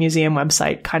History Museum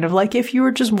website. Kind of like if you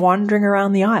were just wandering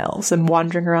around the aisles and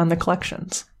wandering around the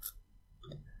collections.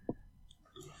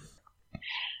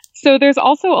 So there's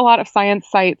also a lot of science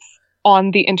sites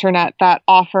on the internet that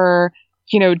offer,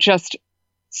 just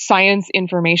science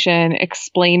information,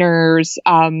 explainers,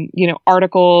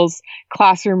 articles,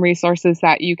 classroom resources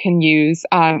that you can use.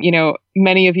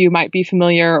 Many of you might be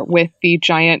familiar with the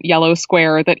giant yellow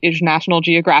square that is National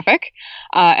Geographic.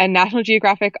 And National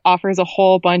Geographic offers a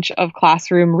whole bunch of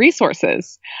classroom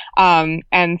resources.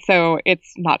 And so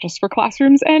it's not just for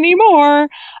classrooms anymore.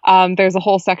 There's a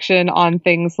whole section on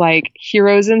things like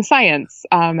heroes in science.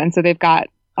 And so they've got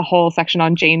a whole section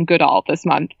on Jane Goodall this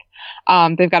month.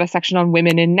 They've got a section on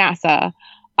women in NASA,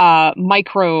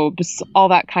 microbes, all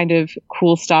that kind of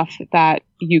cool stuff that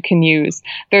you can use.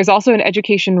 There's also an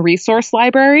education resource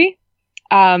library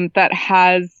that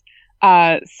has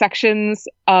sections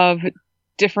of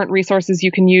different resources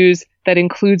you can use that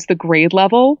includes the grade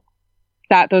level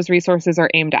that those resources are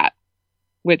aimed at,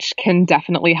 which can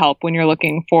definitely help when you're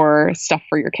looking for stuff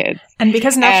for your kids. And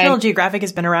because National Geographic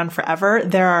has been around forever,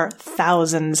 there are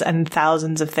thousands and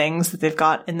thousands of things that they've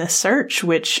got in this search,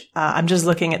 which I'm just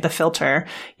looking at the filter,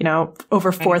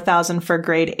 over 4,000 for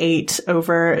grade 8,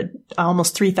 over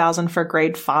almost 3,000 for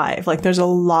grade 5. There's a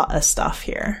lot of stuff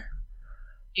here.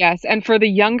 Yes. And for the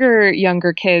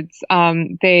younger kids,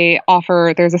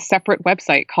 there's a separate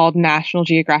website called National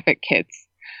Geographic Kids.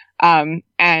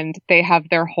 And they have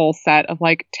their whole set of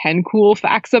 10 cool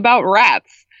facts about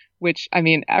rats, which,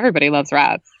 everybody loves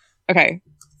rats. Okay.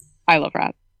 I love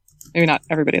rats. Maybe not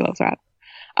everybody loves rats.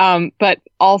 But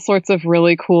all sorts of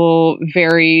really cool,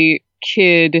 very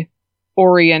kid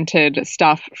oriented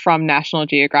stuff from National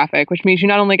Geographic, which means you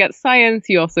not only get science,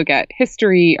 you also get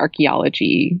history,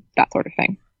 archaeology, that sort of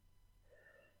thing.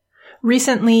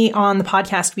 Recently on the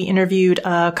podcast, we interviewed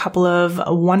a couple of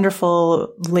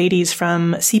wonderful ladies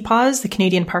from CPAWS, the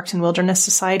Canadian Parks and Wilderness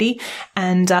Society.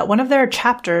 And one of their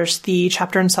chapters, the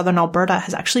chapter in Southern Alberta,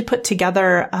 has actually put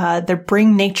together their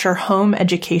Bring Nature Home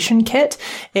education kit.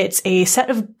 It's a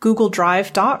set of Google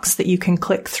Drive docs that you can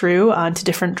click through to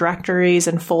different directories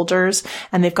and folders.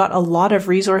 And they've got a lot of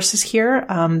resources here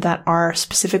that are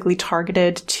specifically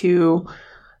targeted to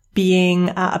being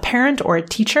a parent or a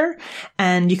teacher.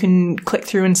 And you can click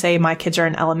through and say, my kids are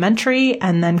in elementary,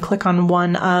 and then click on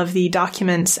one of the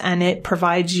documents and it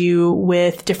provides you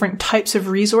with different types of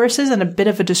resources and a bit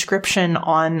of a description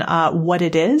on what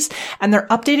it is. And they're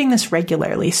updating this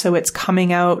regularly. So it's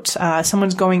coming out,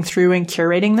 someone's going through and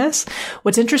curating this.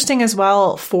 What's interesting as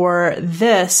well for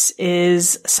this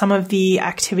is some of the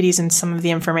activities and some of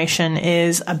the information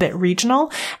is a bit regional.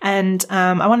 And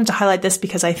I wanted to highlight this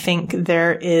because I think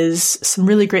there is is some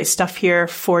really great stuff here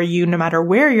for you no matter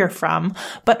where you're from,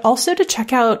 but also to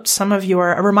check out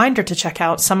a reminder to check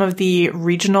out some of the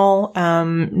regional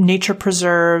nature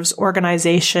preserves,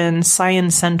 organizations,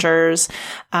 science centers.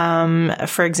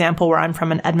 For example, where I'm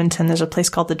from in Edmonton, there's a place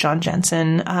called the John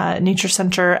Jansen Nature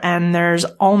Center, and there's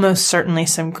almost certainly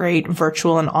some great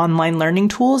virtual and online learning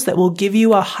tools that will give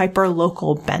you a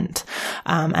hyper-local bent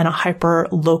and a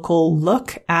hyper-local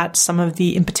look at some of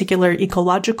the, in particular,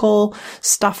 ecological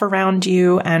stuff around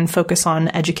you, and focus on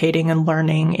educating and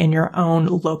learning in your own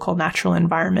local natural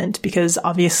environment. Because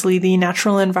obviously the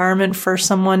natural environment for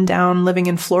someone down living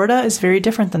in Florida is very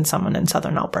different than someone in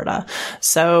southern Alberta.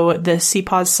 So the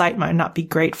CPAWS site might not be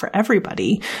great for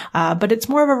everybody, but it's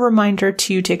more of a reminder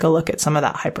to take a look at some of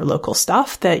that hyper-local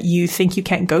stuff that you think you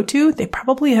can't go to. They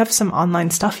probably have some online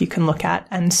stuff you can look at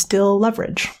and still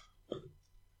leverage.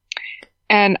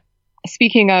 And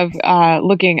speaking of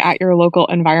looking at your local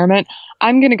environment,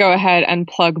 I'm going to go ahead and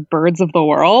plug Birds of the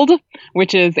World,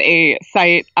 which is a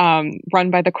site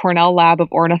run by the Cornell Lab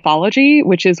of Ornithology,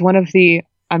 which is one of the,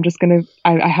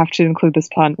 I have to include this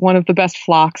pun, one of the best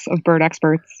flocks of bird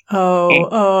experts.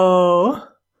 Oh.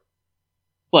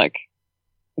 Look,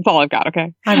 it's all I've got,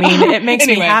 okay? I mean, it makes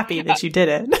me happy that you did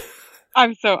it.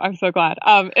 I'm so glad.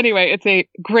 Anyway, it's a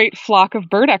great flock of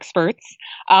bird experts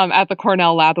at the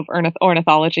Cornell Lab of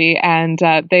Ornithology, and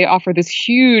they offer this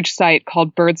huge site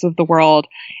called Birds of the World.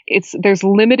 There's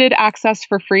limited access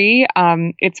for free.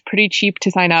 It's pretty cheap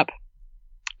to sign up,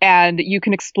 and you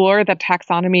can explore the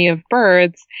taxonomy of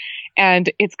birds.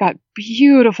 And it's got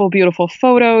beautiful, beautiful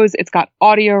photos. It's got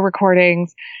audio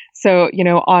recordings. So,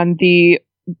 on the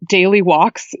daily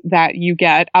walks that you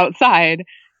get outside,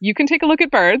 you can take a look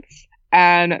at birds.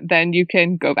 And then you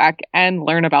can go back and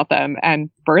learn about them. And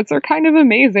birds are kind of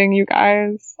amazing, you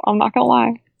guys. I'm not going to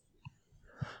lie.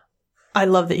 I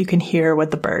love that you can hear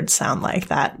what the birds sound like.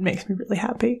 That makes me really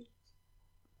happy.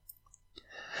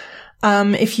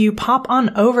 If you pop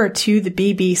on over to the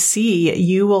BBC,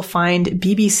 you will find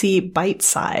BBC Bite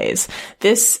Size.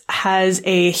 This has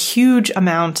a huge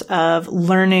amount of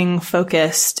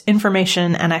learning-focused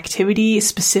information and activity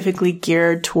specifically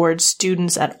geared towards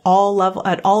students at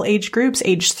all age groups,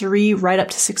 age 3 right up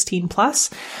to 16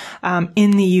 plus.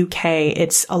 In the UK,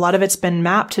 a lot of it's been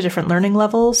mapped to different learning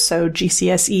levels, so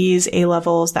GCSEs, A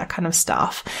levels, that kind of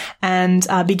stuff. And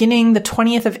beginning the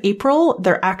 20th of April,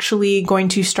 they're actually going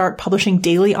to start publishing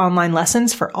daily online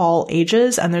lessons for all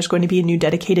ages, and there's going to be a new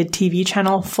dedicated TV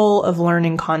channel full of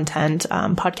learning content,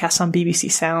 podcasts on BBC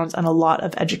Sounds, and a lot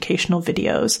of educational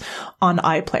videos on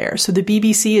iPlayer. So the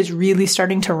BBC is really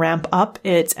starting to ramp up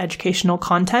its educational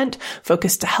content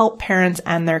focused to help parents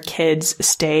and their kids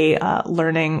stay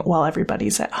learning while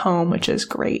everybody's at home, which is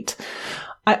great.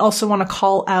 I also want to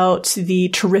call out the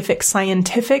terrific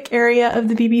scientific area of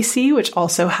the BBC, which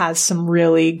also has some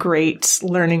really great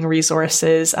learning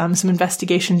resources, some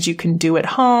investigations you can do at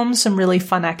home, some really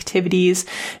fun activities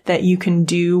that you can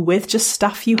do with just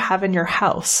stuff you have in your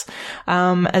house,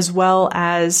 as well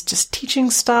as just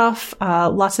teaching stuff,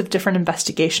 lots of different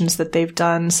investigations that they've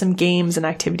done, some games and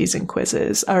activities and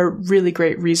quizzes, a really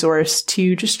great resource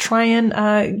to just try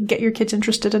and get your kids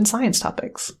interested in science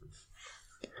topics.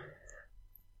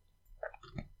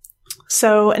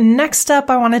 So next up,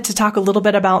 I wanted to talk a little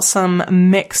bit about some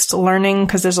mixed learning,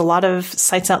 because there's a lot of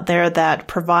sites out there that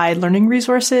provide learning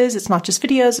resources. It's not just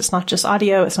videos. It's not just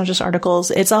audio. It's not just articles.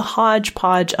 It's a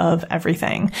hodgepodge of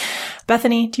everything.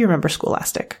 Bethany, do you remember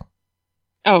Scholastic?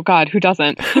 Oh God, who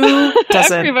doesn't? Who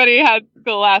doesn't? Everybody had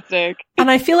Scholastic.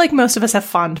 And I feel like most of us have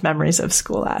fond memories of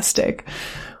Scholastic.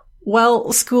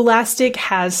 Well, Scholastic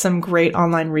has some great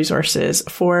online resources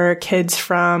for kids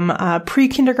from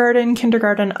pre-kindergarten,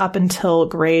 kindergarten up until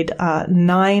grade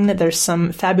 9. There's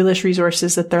some fabulous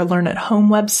resources at their Learn at Home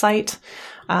website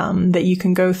that you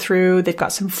can go through. They've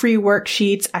got some free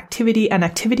worksheets,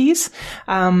 activities.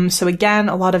 So again,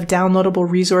 a lot of downloadable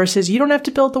resources. You don't have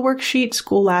to build the worksheet.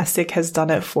 Scholastic has done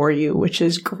it for you, which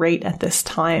is great at this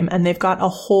time. And they've got a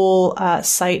whole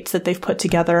site that they've put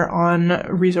together on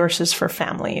resources for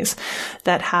families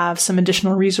that have some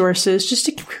additional resources just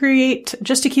to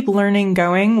keep learning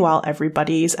going while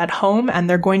everybody's at home. And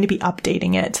they're going to be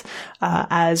updating it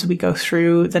as we go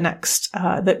through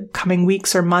the coming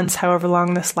weeks or months, however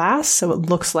long this lasts. So it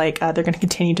looks like they're going to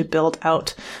continue to build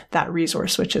out that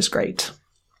resource, which is great.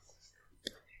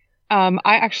 I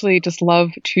actually just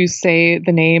love to say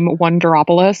the name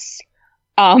Wonderopolis.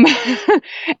 So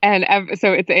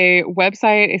it's a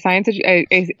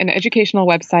website, an educational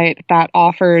website that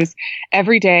offers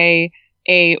every day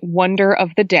a wonder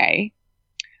of the day.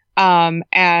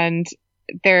 And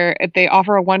they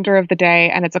offer a wonder of the day,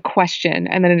 and it's a question,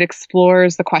 and then it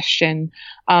explores the question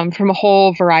from a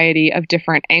whole variety of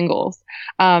different angles.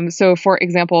 So, for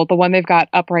example, the one they've got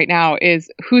up right now is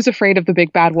Who's Afraid of the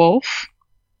Big Bad Wolf?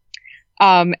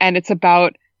 And it's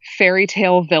about fairy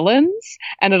tale villains,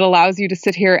 and it allows you to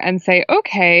sit here and say,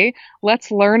 okay,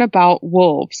 let's learn about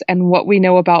wolves and what we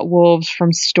know about wolves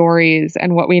from stories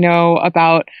and what we know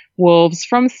about wolves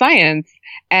from science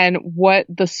and what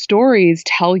the stories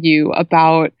tell you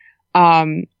about,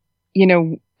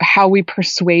 how we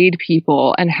persuade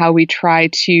people and how we try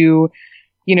to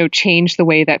change the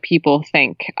way that people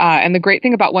think. And the great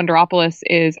thing about Wonderopolis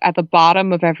is at the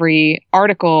bottom of every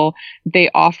article, they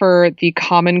offer the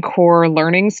Common Core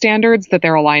learning standards that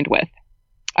they're aligned with.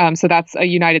 So that's a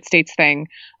United States thing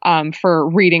for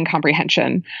reading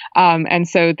comprehension. And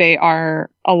so they are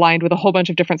aligned with a whole bunch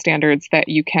of different standards that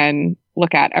you can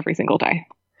look at every single day.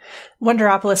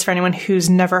 Wonderopolis, for anyone who's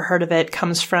never heard of it,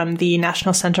 comes from the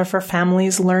National Center for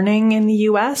Families Learning in the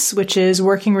U.S., which is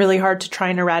working really hard to try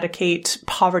and eradicate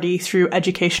poverty through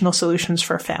educational solutions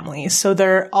for families.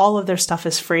 So all of their stuff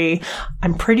is free.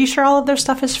 I'm pretty sure all of their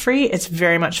stuff is free. It's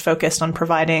very much focused on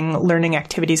providing learning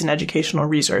activities and educational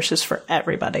resources for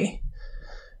everybody.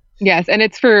 Yes, and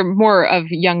it's for more of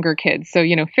younger kids. So,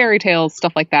 fairy tales,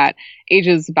 stuff like that,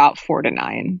 ages about 4 to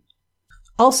 9.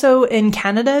 Also in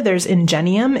Canada, there's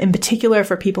Ingenium. In particular,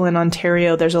 for people in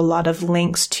Ontario, there's a lot of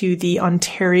links to the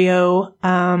Ontario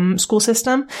school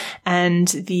system and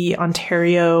the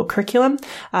Ontario curriculum.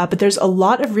 But there's a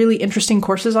lot of really interesting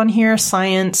courses on here,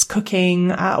 science, cooking,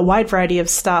 a wide variety of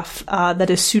stuff that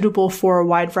is suitable for a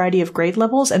wide variety of grade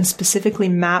levels and specifically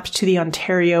mapped to the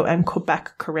Ontario and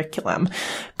Quebec curriculum.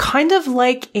 Kind of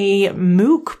like a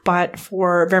MOOC, but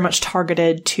for very much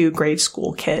targeted to grade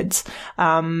school kids.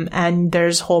 And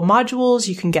there's whole modules.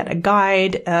 You can get a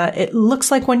guide. It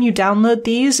looks like when you download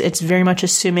these, it's very much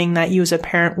assuming that you as a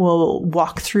parent will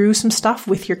walk through some stuff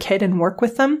with your kid and work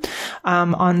with them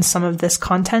on some of this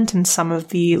content and some of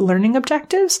the learning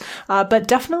objectives. But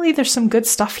definitely there's some good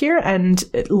stuff here and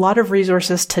a lot of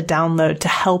resources to download to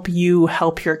help you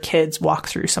help your kids walk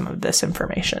through some of this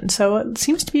information. So it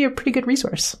seems to be a pretty good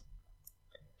resource.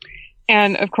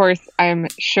 And of course, I'm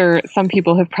sure some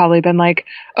people have probably been like,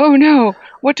 oh no,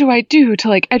 what do I do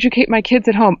to educate my kids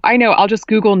at home? I know, I'll just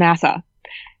Google NASA.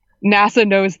 NASA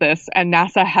knows this and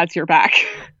NASA has your back.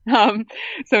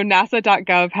 So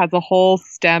nasa.gov has a whole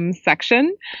STEM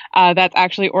section that's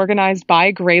actually organized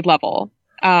by grade level.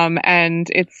 And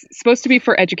it's supposed to be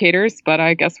for educators, but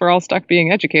I guess we're all stuck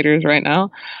being educators right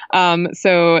now.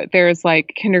 So there's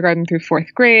kindergarten through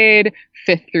 4th grade,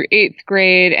 5th through 8th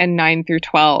grade, and 9 through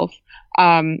 12.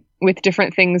 With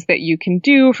different things that you can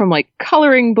do from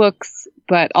coloring books,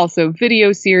 but also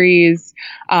video series.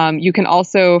 You can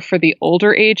also, for the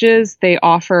older ages, they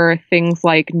offer things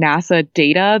like NASA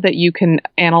data that you can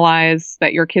analyze,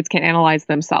 that your kids can analyze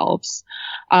themselves.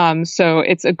 So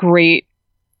it's a great,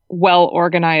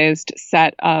 well-organized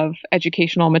set of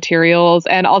educational materials.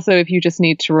 And also, if you just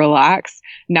need to relax,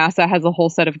 NASA has a whole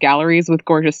set of galleries with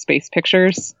gorgeous space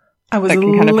pictures. I was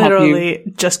literally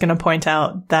just going to point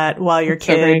out that while your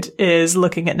kid is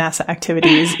looking at NASA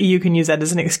activities, you can use that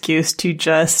as an excuse to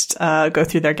just go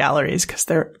through their galleries because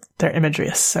their imagery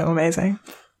is so amazing.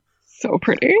 So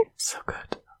pretty. So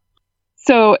good.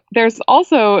 So there's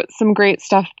also some great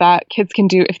stuff that kids can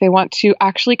do if they want to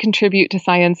actually contribute to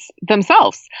science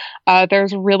themselves.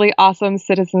 There's really awesome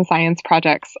citizen science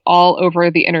projects all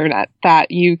over the internet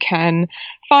that you can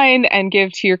find and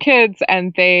give to your kids,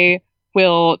 and they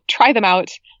will try them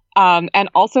out and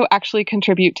also actually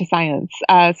contribute to science.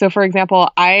 So, for example,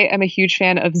 I am a huge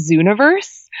fan of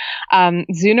Zooniverse.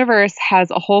 Zooniverse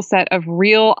has a whole set of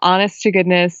real,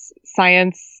 honest-to-goodness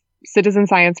science, citizen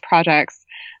science projects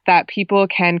that people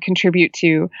can contribute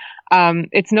to.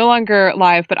 It's no longer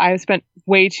live, but I have spent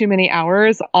way too many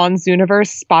hours on Zooniverse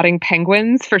spotting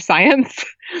penguins for science.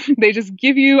 They just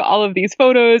give you all of these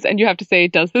photos, and you have to say,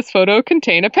 does this photo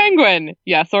contain a penguin?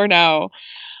 Yes or no?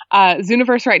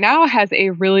 Zooniverse right now has a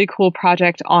really cool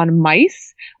project on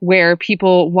mice where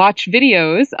people watch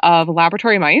videos of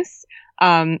laboratory mice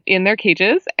in their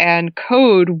cages and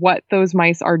code what those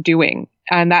mice are doing.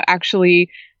 And that actually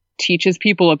teaches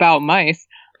people about mice.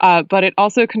 But it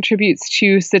also contributes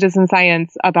to citizen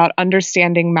science about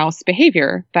understanding mouse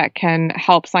behavior that can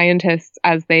help scientists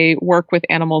as they work with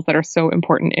animals that are so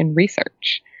important in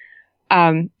research.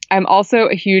 I'm also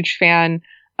a huge fan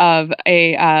of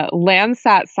a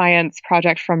Landsat science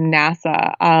project from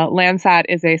NASA. Landsat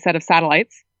is a set of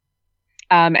satellites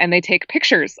And they take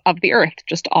pictures of the Earth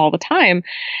just all the time.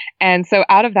 And so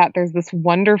out of that, there's this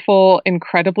wonderful,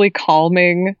 incredibly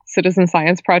calming citizen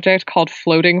science project called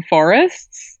Floating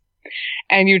Forests.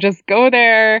 And you just go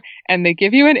there and they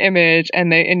give you an image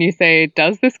and you say,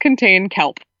 does this contain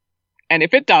kelp? And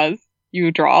if it does,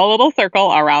 you draw a little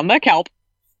circle around the kelp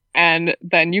and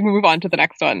then you move on to the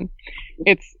next one.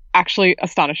 It's actually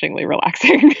astonishingly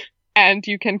relaxing. And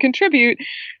you can contribute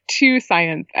to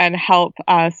science and help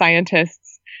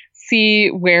scientists see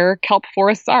where kelp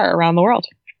forests are around the world.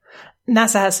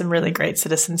 NASA has some really great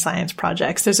citizen science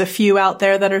projects. There's a few out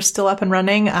there that are still up and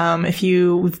running.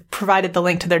 We've provided the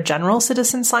link to their general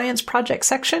citizen science project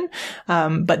section,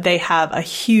 but they have a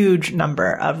huge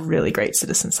number of really great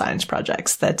citizen science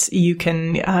projects that you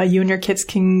and your kids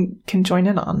can join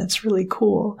in on. It's really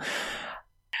cool.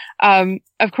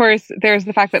 Of course, there's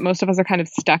the fact that most of us are kind of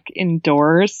stuck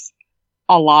indoors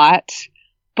a lot.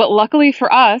 But luckily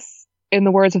for us, in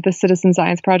the words of the Citizen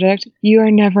Science Project, you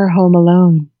are never home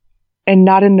alone. And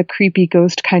not in the creepy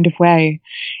ghost kind of way.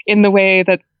 In the way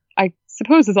that I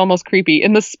suppose is almost creepy.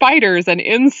 In the spiders and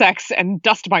insects and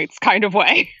dust mites kind of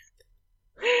way.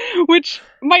 Which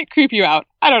might creep you out.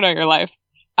 I don't know your life.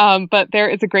 But there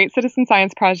is a great citizen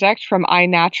science project from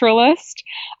iNaturalist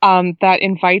that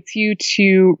invites you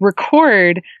to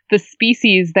record the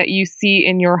species that you see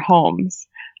in your homes.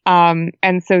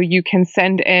 And so you can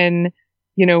send in,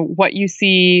 what you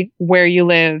see, where you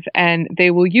live, and they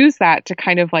will use that to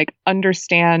kind of like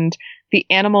understand the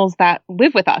animals that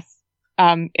live with us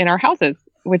in our houses,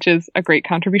 which is a great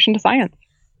contribution to science.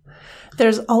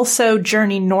 There's also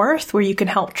Journey North, where you can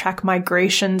help track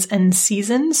migrations and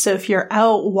seasons. So if you're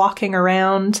out walking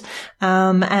around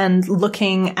and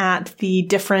looking at the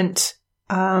different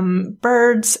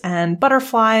birds and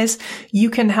butterflies, you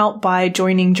can help by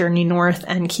joining Journey North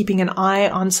and keeping an eye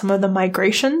on some of the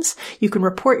migrations. You can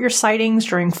report your sightings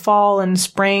during fall and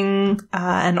spring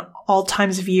and all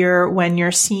times of year when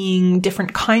you're seeing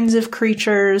different kinds of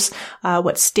creatures,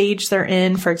 what stage they're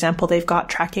in. For example, they've got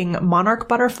tracking monarch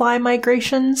butterfly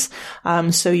migrations.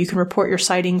 So you can report your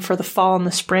sighting for the fall and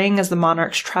the spring as the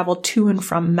monarchs travel to and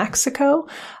from Mexico.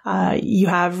 You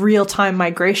have real-time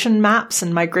migration maps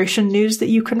and migration news that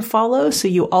you can follow. So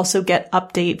you also get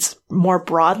updates more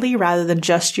broadly rather than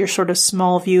just your sort of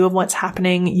small view of what's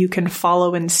happening. You can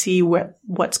follow and see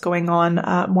what's going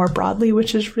on more broadly,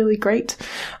 which is really great.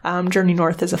 Journey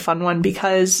North is a fun one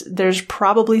because there's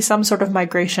probably some sort of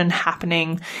migration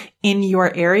happening in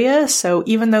your area. So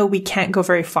even though we can't go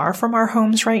very far from our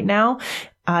homes right now,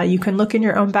 you can look in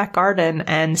your own back garden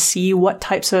and see what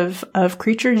types of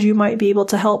creatures you might be able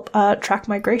to help track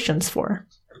migrations for.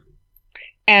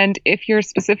 And if you're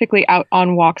specifically out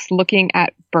on walks looking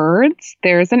at birds,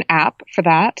 there's an app for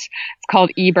that. It's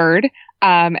called eBird.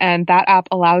 And that app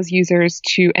allows users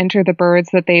to enter the birds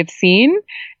that they've seen.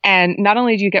 And not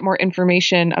only do you get more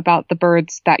information about the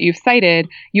birds that you've sighted,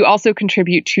 you also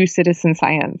contribute to citizen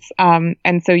science.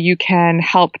 And so you can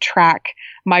help track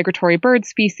migratory bird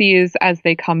species as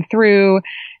they come through.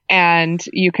 And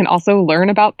you can also learn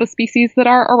about the species that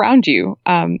are around you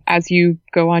as you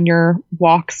go on your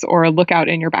walks or look out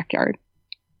in your backyard.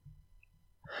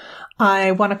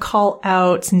 I want to call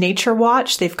out Nature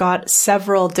Watch. They've got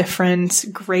several different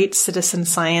great citizen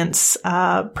science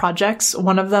projects.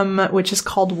 One of them, which is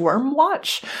called Worm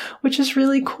Watch, which is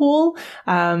really cool.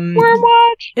 Worm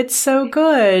Watch! It's so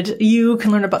good. You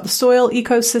can learn about the soil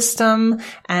ecosystem,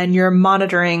 and you're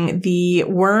monitoring the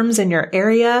worms in your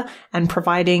area and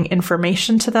providing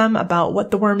information to them about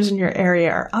what the worms in your area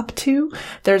are up to.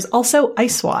 There's also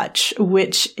Ice Watch,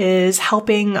 which is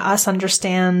helping us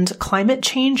understand climate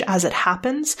change as it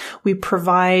happens. We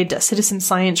provide citizen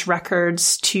science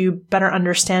records to better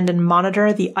understand and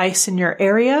monitor the ice in your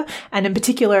area. And in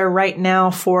particular, right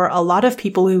now, for a lot of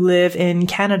people who live in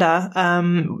Canada,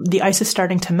 the ice is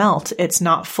starting to melt. It's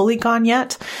not fully gone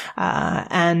yet.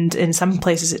 And in some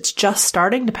places, it's just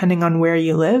starting, depending on where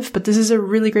you live. But this is a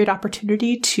really great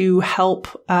opportunity to help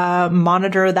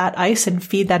monitor that ice and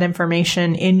feed that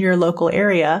information in your local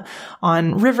area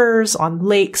on rivers, on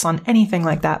lakes, on anything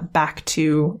like that back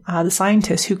to the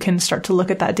scientists who can start to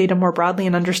look at that data more broadly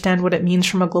and understand what it means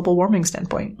from a global warming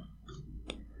standpoint.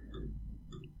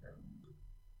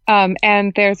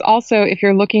 And there's also, if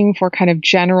you're looking for kind of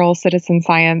general citizen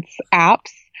science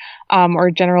apps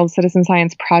or general citizen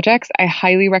science projects, I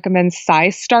highly recommend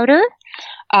SciStarter,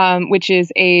 which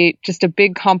is just a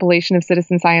big compilation of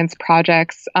citizen science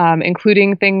projects,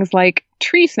 including things like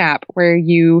TreeSnap, where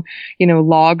you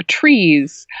log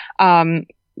trees,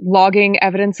 logging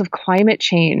evidence of climate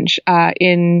change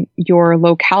in your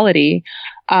locality,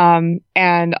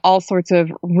 and all sorts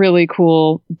of really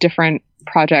cool different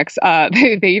projects.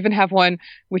 They even have one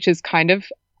which is kind of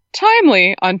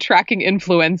timely on tracking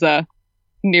influenza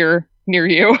near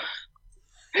you.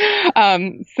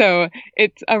 So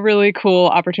it's a really cool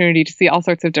opportunity to see all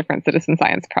sorts of different citizen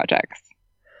science projects.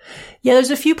 Yeah,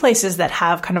 there's a few places that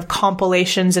have kind of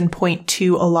compilations and point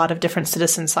to a lot of different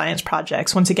citizen science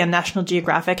projects. Once again, National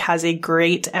Geographic has a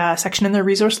great section in their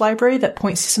resource library that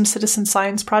points to some citizen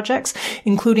science projects,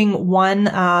 including one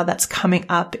that's coming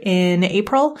up in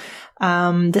April.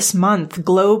 This month,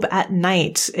 Globe at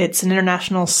Night. It's an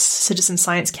international citizen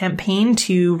science campaign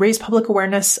to raise public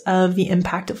awareness of the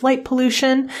impact of light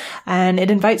pollution, and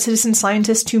it invites citizen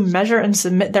scientists to measure and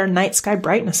submit their night sky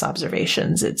brightness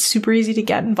observations. It's super easy to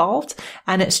get involved,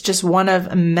 and it's just one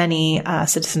of many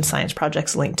citizen science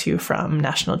projects linked to from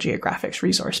National Geographic's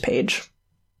resource page.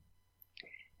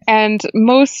 And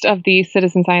most of the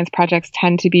citizen science projects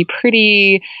tend to be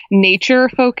pretty nature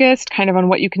focused, kind of on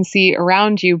what you can see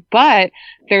around you. But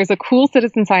there's a cool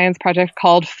citizen science project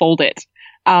called Fold It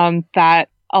that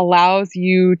allows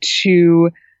you to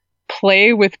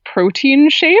play with protein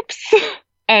shapes.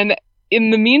 And in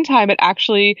the meantime, it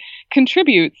actually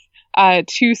contributes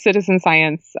to citizen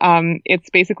science.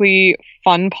 It's basically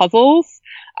fun puzzles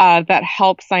that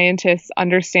help scientists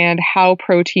understand how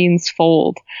proteins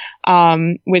fold,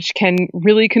 which can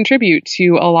really contribute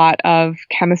to a lot of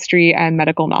chemistry and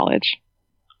medical knowledge.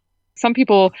 Some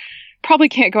people probably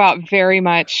can't go out very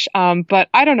much, but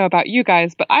I don't know about you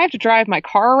guys, but I have to drive my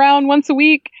car around once a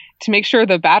week to make sure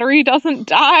the battery doesn't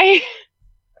die.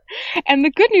 And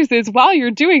the good news is, while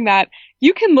you're doing that,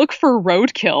 you can look for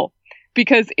roadkill,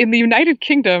 because in the United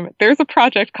Kingdom, there's a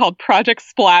project called Project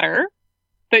Splatter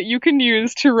that you can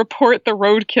use to report the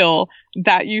roadkill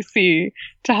that you see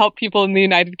to help people in the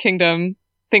United Kingdom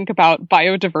think about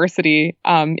biodiversity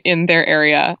in their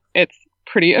area. It's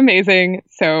pretty amazing.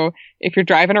 So if you're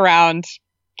driving around,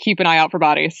 keep an eye out for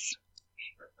bodies.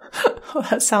 Oh,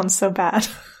 that sounds so bad.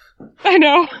 I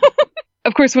know.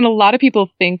 Of course, when a lot of people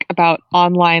think about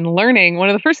online learning, one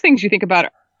of the first things you think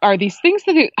about are these things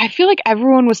that I feel like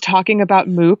everyone was talking about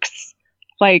MOOCs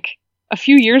like a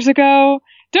few years ago.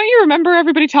 Don't you remember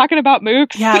everybody talking about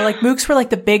MOOCs? Yeah, like MOOCs were like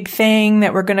the big thing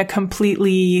that were going to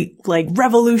completely like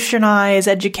revolutionize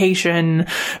education.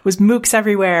 It was MOOCs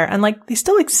everywhere. And like they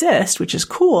still exist, which is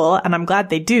cool. And I'm glad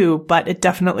they do, but it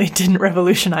definitely didn't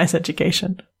revolutionize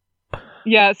education.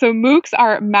 Yeah, so MOOCs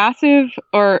are massive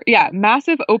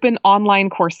open online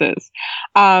courses.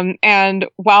 And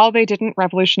while they didn't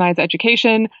revolutionize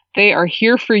education, they are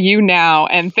here for you now.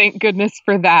 And thank goodness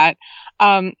for that.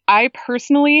 I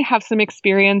personally have some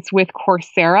experience with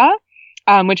Coursera,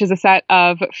 which is a set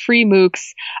of free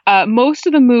MOOCs. Most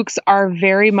of the MOOCs are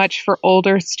very much for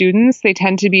older students. They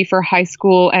tend to be for high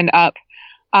school and up.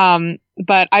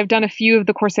 But I've done a few of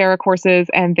the Coursera courses,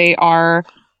 and they are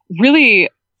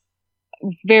really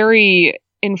very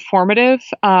informative.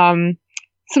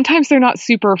 Sometimes they're not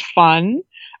super fun,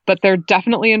 but they're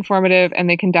definitely informative, and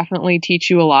they can definitely teach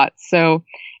you a lot. So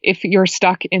if you're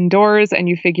stuck indoors and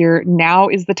you figure now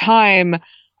is the time,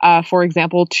 for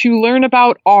example, to learn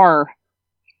about R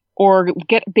or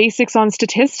get basics on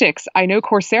statistics, I know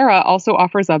Coursera also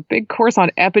offers a big course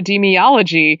on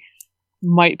epidemiology.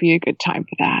 Might be a good time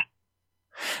for that.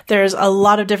 There's a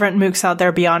lot of different MOOCs out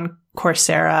there beyond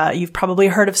Coursera. You've probably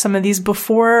heard of some of these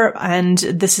before, and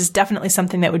this is definitely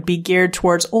something that would be geared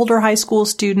towards older high school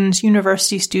students,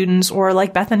 university students, or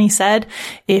like Bethany said,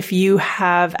 if you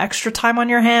have extra time on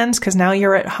your hands because now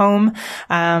you're at home.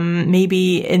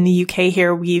 Maybe in the UK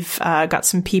here, we've got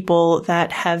some people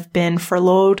that have been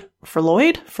furloughed,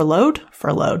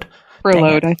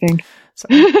 I think.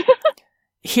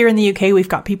 Here in the UK, we've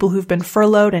got people who've been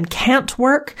furloughed and can't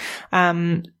work.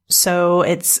 So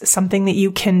it's something that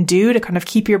you can do to kind of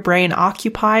keep your brain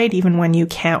occupied even when you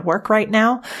can't work right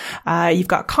now. You've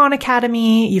got Khan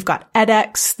Academy, you've got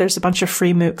edX, there's a bunch of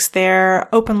free MOOCs there.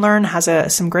 OpenLearn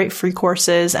has some great free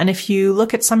courses. And if you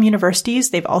look at some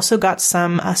universities, they've also got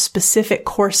some specific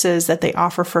courses that they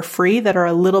offer for free that are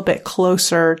a little bit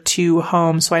closer to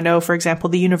home. So I know, for example,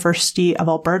 the University of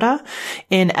Alberta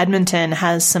in Edmonton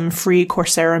has some free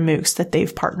Coursera MOOCs that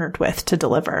they've partnered with to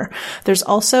deliver. There's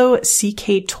also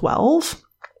CK12.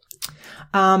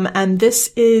 And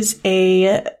this is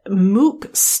a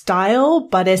MOOC style,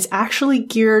 but it's actually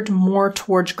geared more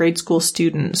towards grade school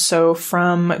students. So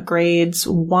from grades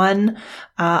 1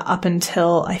 up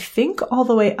until, I think all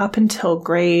the way up until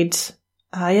grade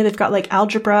They've got like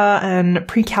algebra and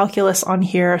pre-calculus on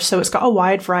here. So it's got a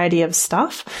wide variety of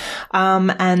stuff.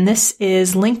 And this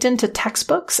is linked into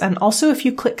textbooks. And also if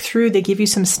you click through, they give you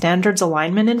some standards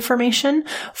alignment information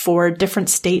for different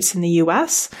states in the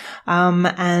US.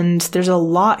 And there's a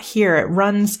lot here.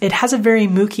 It has a very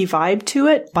MOOC vibe to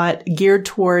it, but geared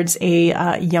towards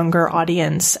a younger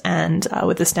audience. And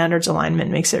with the standards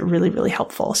alignment makes it really, really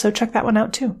helpful. So check that one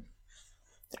out too.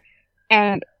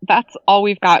 And that's all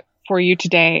we've got for you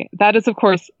today. That is, of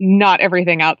course, not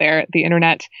everything out there. The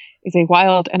internet is a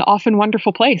wild and often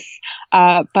wonderful place.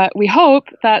 But we hope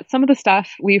that some of the stuff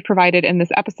we've provided in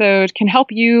this episode can help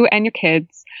you and your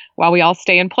kids while we all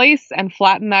stay in place and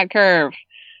flatten that curve.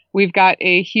 We've got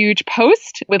a huge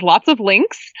post with lots of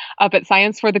links up at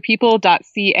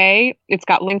scienceforthepeople.ca. It's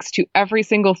got links to every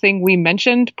single thing we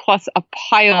mentioned, plus a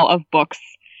pile of books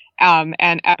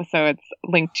and episodes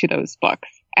linked to those books.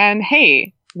 And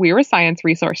hey, we're a science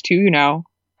resource too,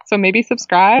 so maybe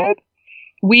subscribe.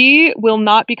 We will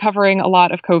not be covering a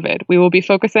lot of COVID. We will be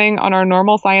focusing on our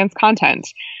normal science content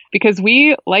because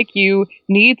we, like you,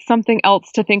 need something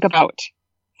else to think about.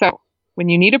 So when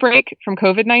you need a break from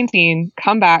COVID-19,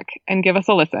 come back and give us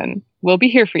a listen. We'll be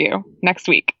here for you next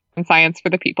week on Science for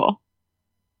the People.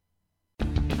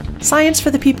 Science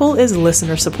for the People is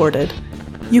listener supported.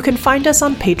 You can find us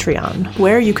on Patreon,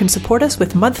 where you can support us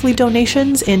with monthly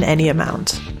donations in any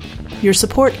amount. Your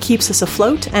support keeps us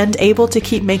afloat and able to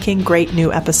keep making great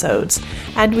new episodes,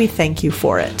 and we thank you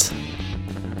for it.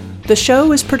 The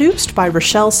show is produced by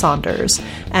Rochelle Saunders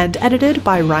and edited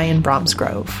by Ryan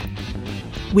Bromsgrove.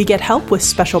 We get help with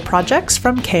special projects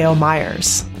from K.O.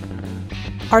 Myers.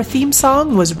 Our theme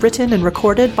song was written and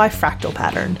recorded by Fractal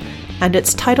Pattern, and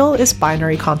its title is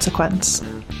Binary Consequence.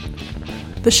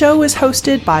 The show is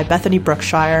hosted by Bethany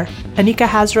Brookshire, Anika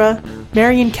Hazra,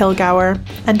 Marian Kilgour,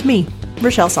 and me,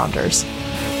 Rochelle Saunders.